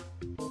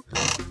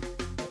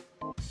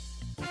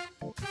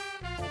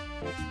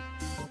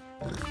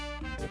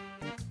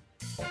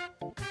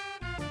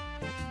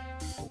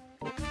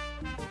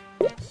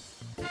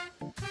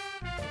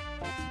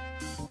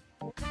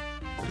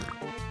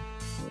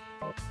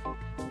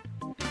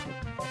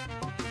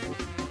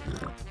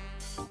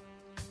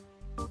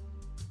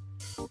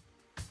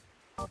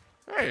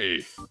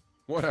 Hey,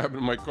 what happened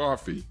to my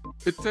coffee?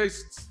 It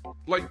tastes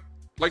like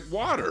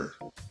water.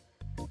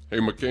 Hey,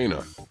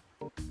 McKenna,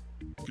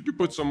 could you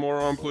put some more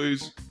on,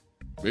 please?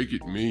 Make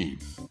it mean,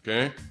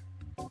 okay?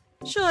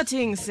 Sure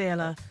thing,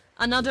 sailor.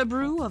 Another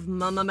brew of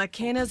Mama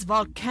McKenna's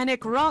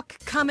volcanic rock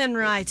coming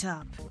right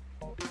up.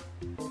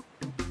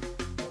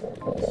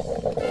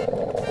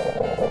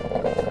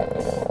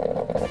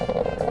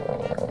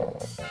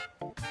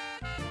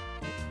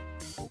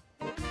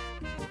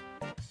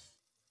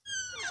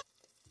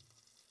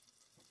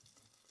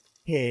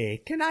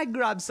 Hey, can I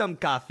grab some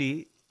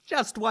coffee?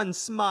 Just one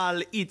small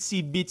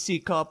itsy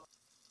bitsy cup.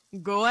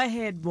 Go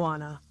ahead,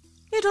 Bwana.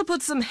 It'll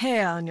put some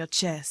hair on your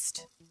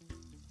chest.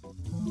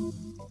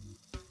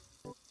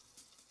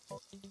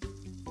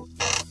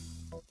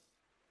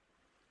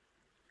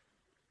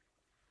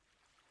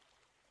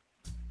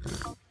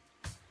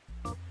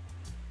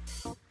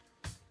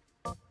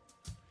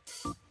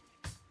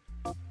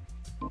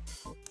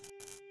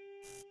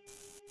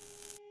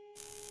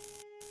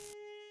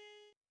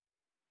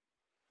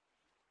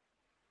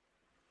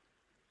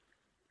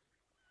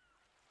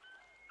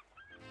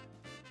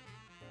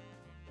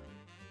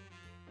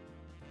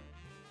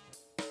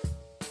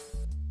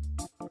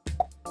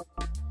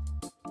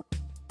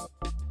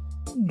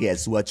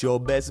 Guess what your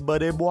best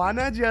buddy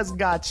Bwana just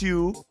got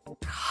you?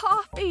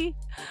 Coffee!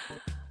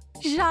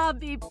 Jah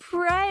be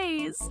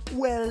praised!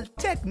 Well,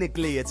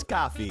 technically it's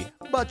coffee,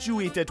 but you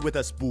eat it with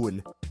a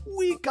spoon.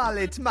 We call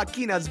it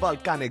Makina's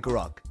volcanic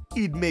rock.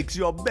 It makes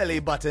your belly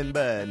button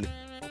burn.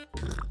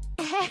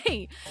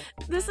 Hey,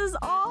 this is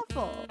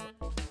awful.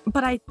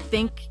 but I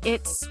think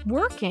it's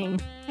working.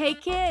 Hey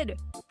kid,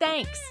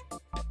 thanks.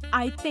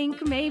 I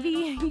think maybe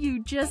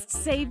you just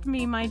saved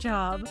me my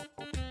job.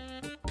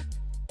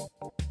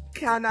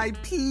 Can I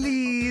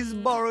please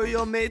borrow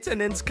your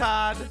maintenance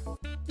card?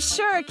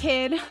 Sure,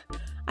 kid.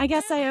 I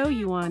guess I owe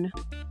you one.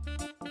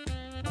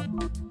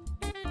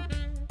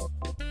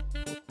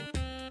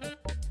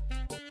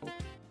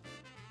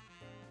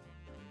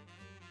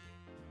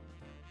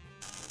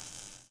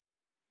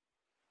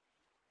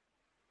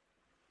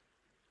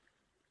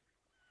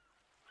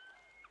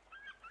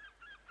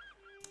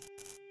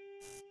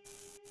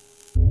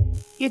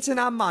 It's an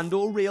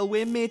Armando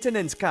Railway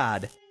maintenance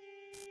card.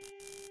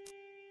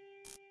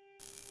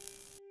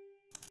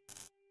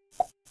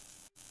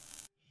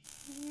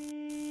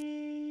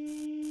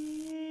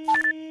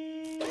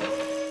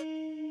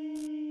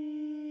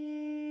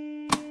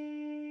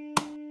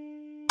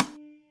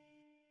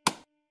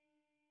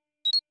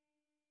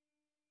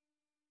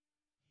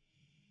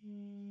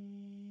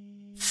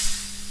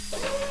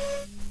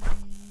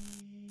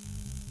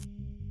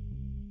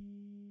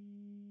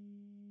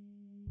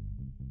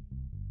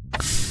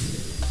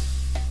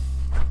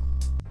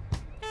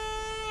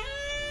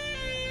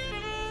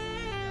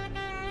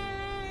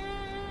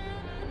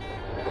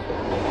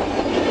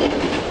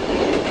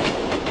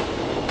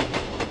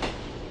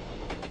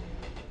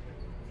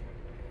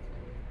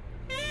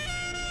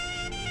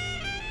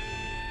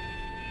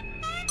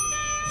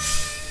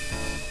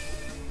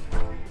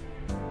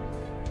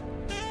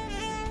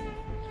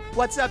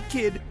 What's up,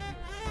 kid?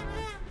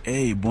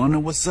 Hey,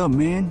 Bwana, what's up,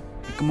 man?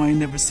 How come I ain't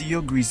never see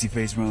your greasy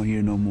face around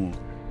here no more?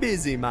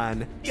 Busy,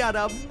 man. Got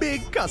a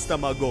big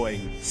customer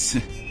going.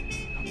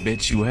 I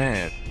bet you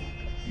have.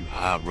 You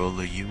high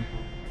roller, you.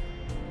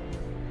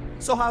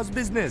 So how's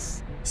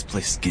business? This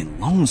place is getting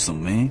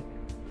lonesome, man.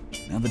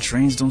 Now the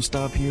trains don't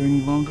stop here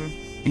any longer.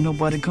 Ain't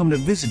nobody come to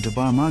visit to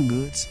buy my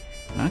goods.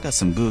 And I got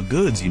some good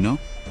goods, you know.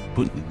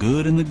 Putting the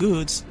good in the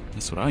goods.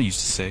 That's what I used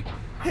to say.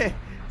 Heh,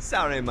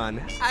 sorry,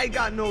 man. I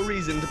got no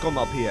reason to come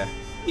up here.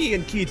 Me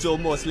and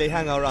Kito mostly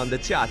hang around the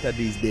charter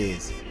these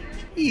days.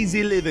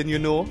 Easy living, you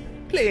know.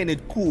 Playing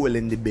it cool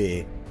in the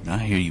bay. I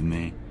hear you,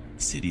 man.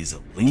 The city is a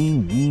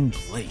lean, mean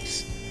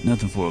place.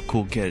 Nothing for a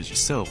cool cat as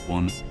yourself,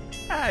 Bwana.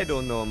 I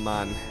don't know,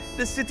 man.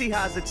 The city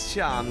has its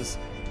charms,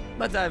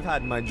 but I've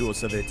had my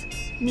dose of it.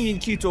 Me and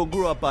Kito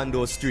grew up on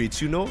those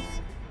streets, you know?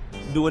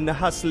 Doing the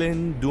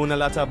hustling, doing a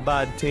lot of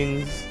bad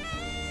things.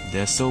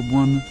 That's so,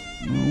 Bwana?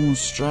 You don't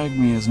strike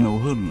me as no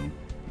hoodlum.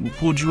 Who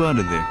pulled you out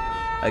of there?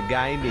 A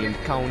guy named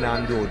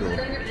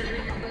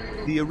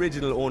Kaonandodo, the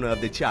original owner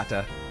of the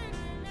charter.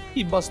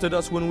 He busted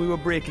us when we were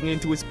breaking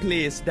into his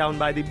place down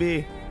by the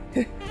bay.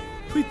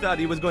 We thought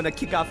he was going to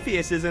kick our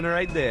faces in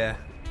right there.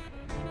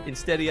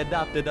 Instead, he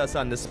adopted us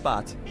on the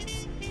spot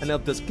and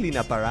helped us clean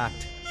up our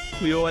act.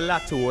 We owe a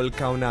lot to old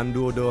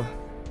Kaonandodo,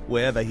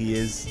 wherever he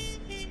is.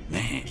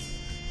 Man,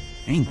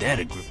 ain't that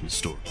a gripping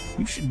story?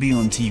 You should be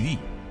on TV.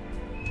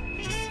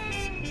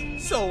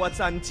 So what's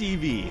on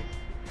TV?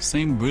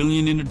 Same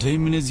brilliant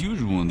entertainment as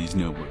usual on these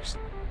networks.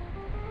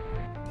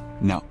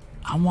 Now,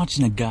 I'm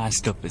watching a guy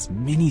stuff as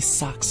many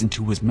socks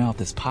into his mouth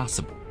as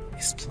possible.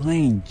 It's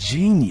plain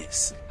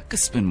genius. I could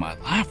spend my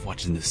life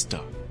watching this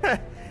stuff.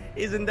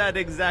 Isn't that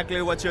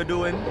exactly what you're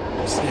doing?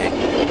 Say,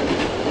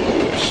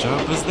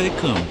 sharp as they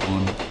come,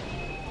 Bwana.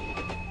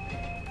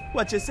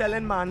 What you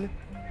selling, man?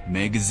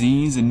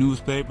 Magazines and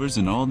newspapers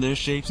in all their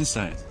shapes and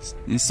sizes.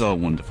 It's all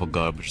wonderful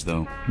garbage,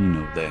 though. You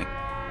know that.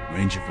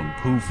 Ranging from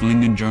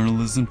proof-flinging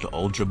journalism to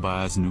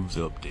ultra-biased news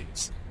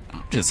updates.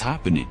 I'm just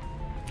hopping it.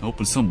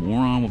 Hoping some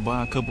moron will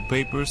buy a couple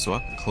papers so I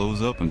can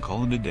close up and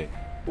call it a day.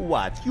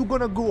 What? You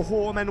gonna go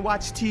home and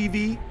watch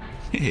TV?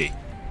 Hey,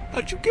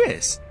 how'd you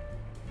guess?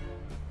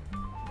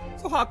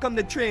 So how come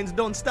the trains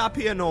don't stop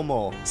here no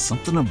more?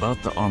 Something about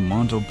the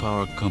Armando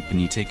Power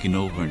Company taking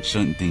over and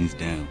shutting things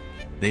down.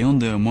 They own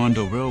the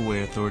Armando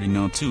Railway Authority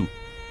now too.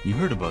 You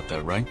heard about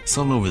that, right? It's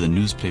all over the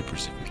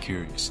newspapers if you're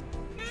curious.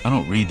 I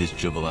don't read this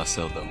drivel I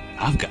sell though.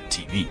 I've got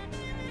TV.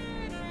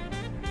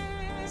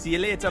 See you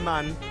later,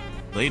 man.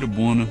 Later,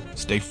 Bwana.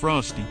 Stay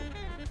frosty.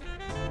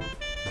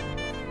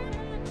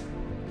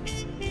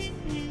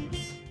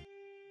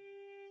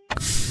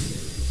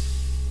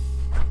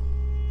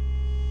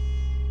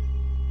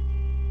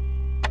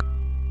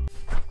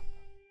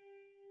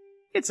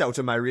 It's out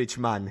of my reach,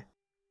 man.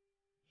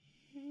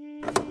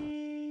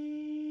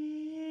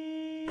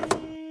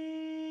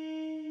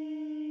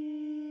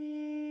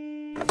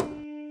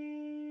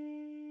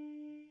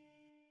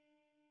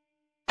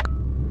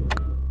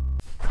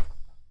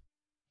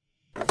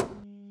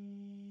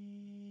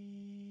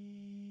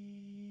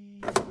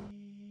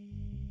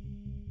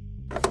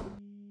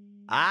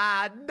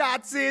 Ah,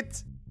 that's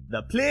it.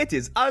 The plate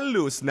is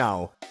unloose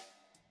now.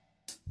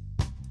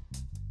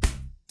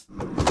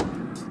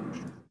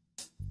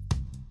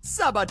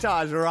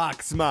 Sabotage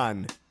rocks,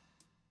 man.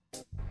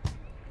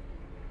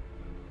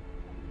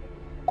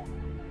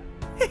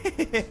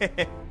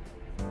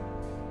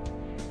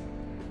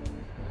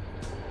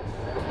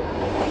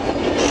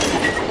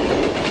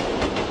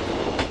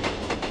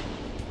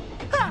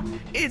 Ha!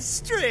 It's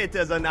straight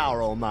as an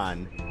arrow,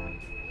 man.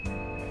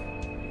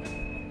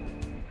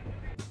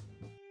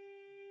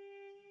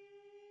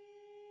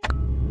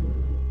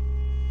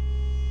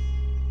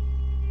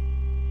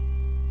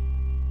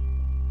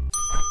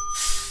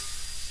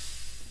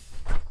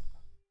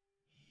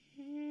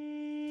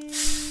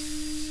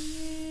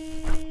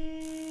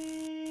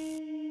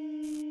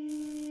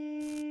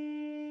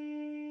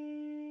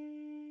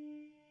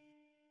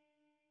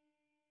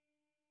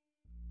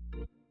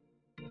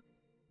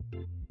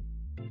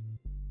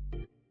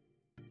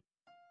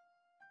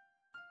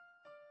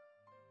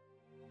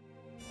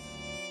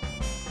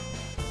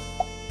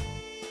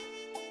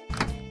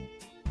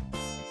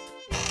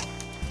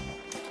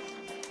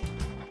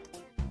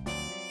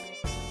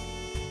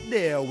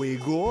 There we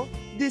go.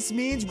 This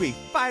means we're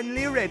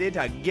finally ready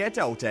to get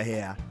out of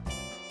here.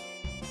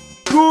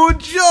 Good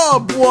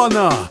job,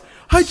 Bwana!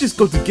 I just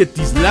got to get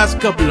these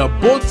last couple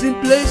of bolts in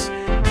place,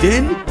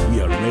 then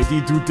we are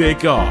ready to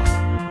take off.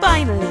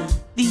 Finally,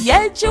 the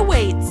edge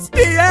awaits.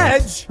 The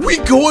edge? We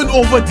going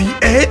over the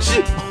edge?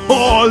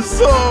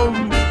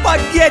 Awesome!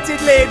 Forget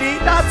it, lady.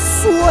 That's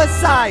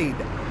suicide.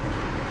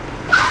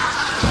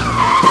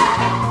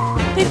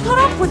 They've caught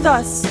up with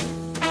us.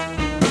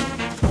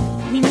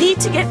 We need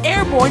to get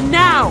airborne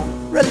now.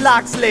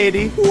 Relax,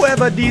 lady.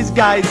 Whoever these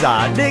guys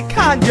are, they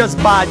can't just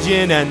barge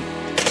in and...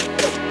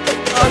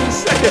 On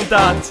second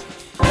thought,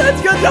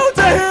 let's get out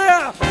of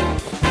here!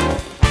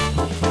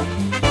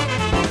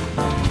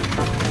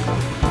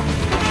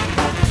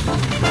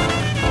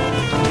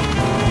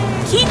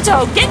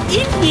 Kito, get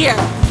in here!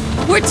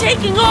 We're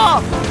taking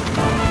off!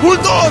 Hold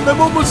on,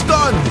 I'm almost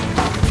done!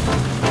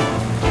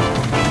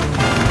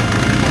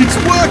 It's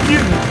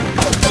working!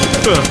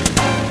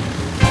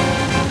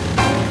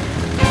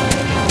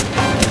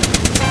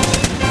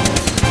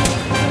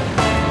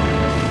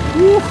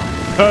 Whew,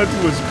 that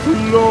was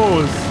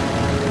close!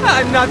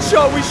 I'm not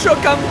sure we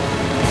shook them.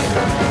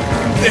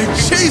 They're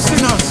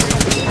chasing us!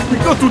 We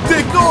got to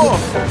take off!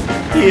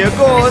 Here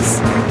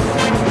goes!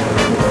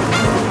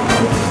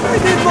 We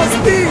need more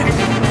speed!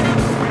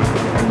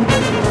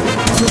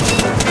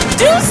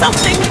 Do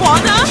something,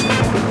 Bwana!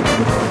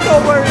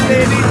 Don't worry,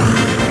 lady.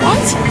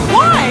 What?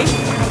 Why?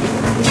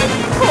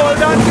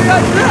 Hold on to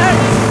your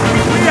legs!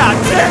 We are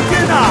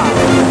taking off!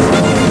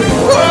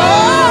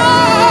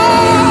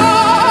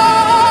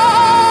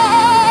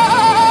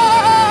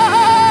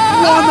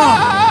 Bwana!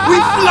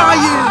 We're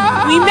flying!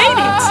 We made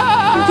it!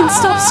 You can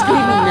stop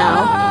screaming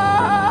now.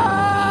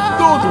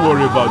 Don't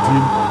worry about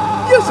him.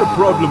 He has a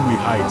problem with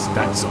heights,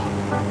 that's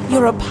all.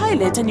 You're a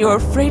pilot and you're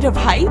afraid of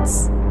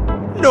heights?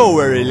 No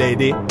worry,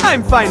 lady.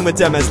 I'm fine with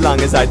them as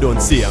long as I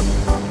don't see them.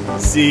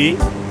 See?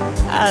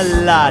 A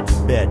lot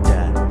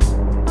better.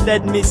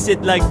 Let me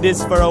sit like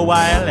this for a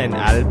while and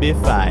I'll be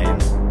fine.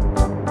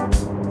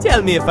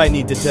 Tell me if I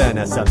need to turn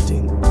or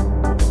something.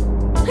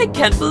 I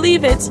can't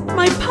believe it.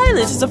 My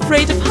pilot is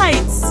afraid of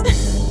heights.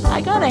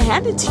 I gotta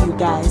hand it to you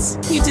guys.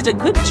 You did a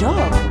good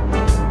job.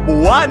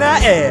 Bwana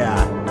Air.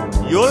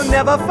 You'll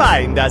never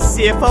find a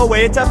safer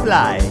way to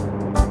fly.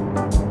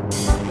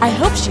 I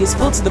hope she is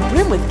full to the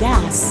brim with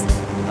gas.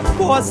 Of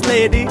course,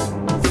 lady.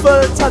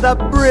 Full to the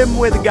brim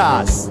with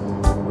gas.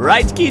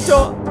 Right,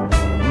 Kito?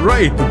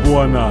 Right,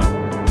 Bwana.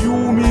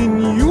 You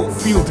mean you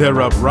filled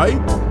her up,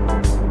 right?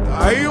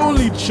 I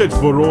only checked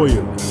for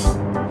oil.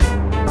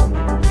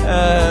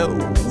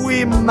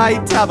 We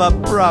might have a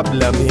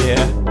problem here.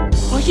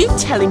 Are you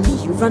telling me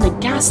you run a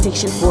gas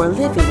station for a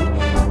living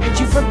and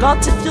you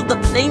forgot to fill the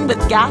plane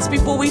with gas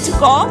before we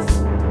took off?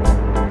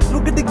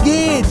 Look at the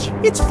gauge.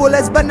 It's full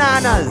as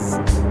bananas.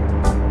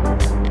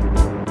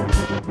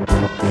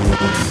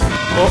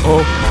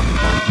 Uh-oh.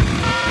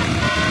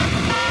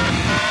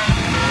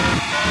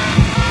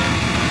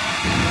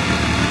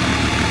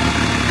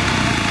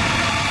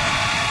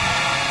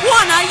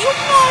 Bwana, you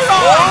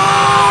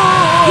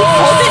moron! You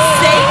pulled it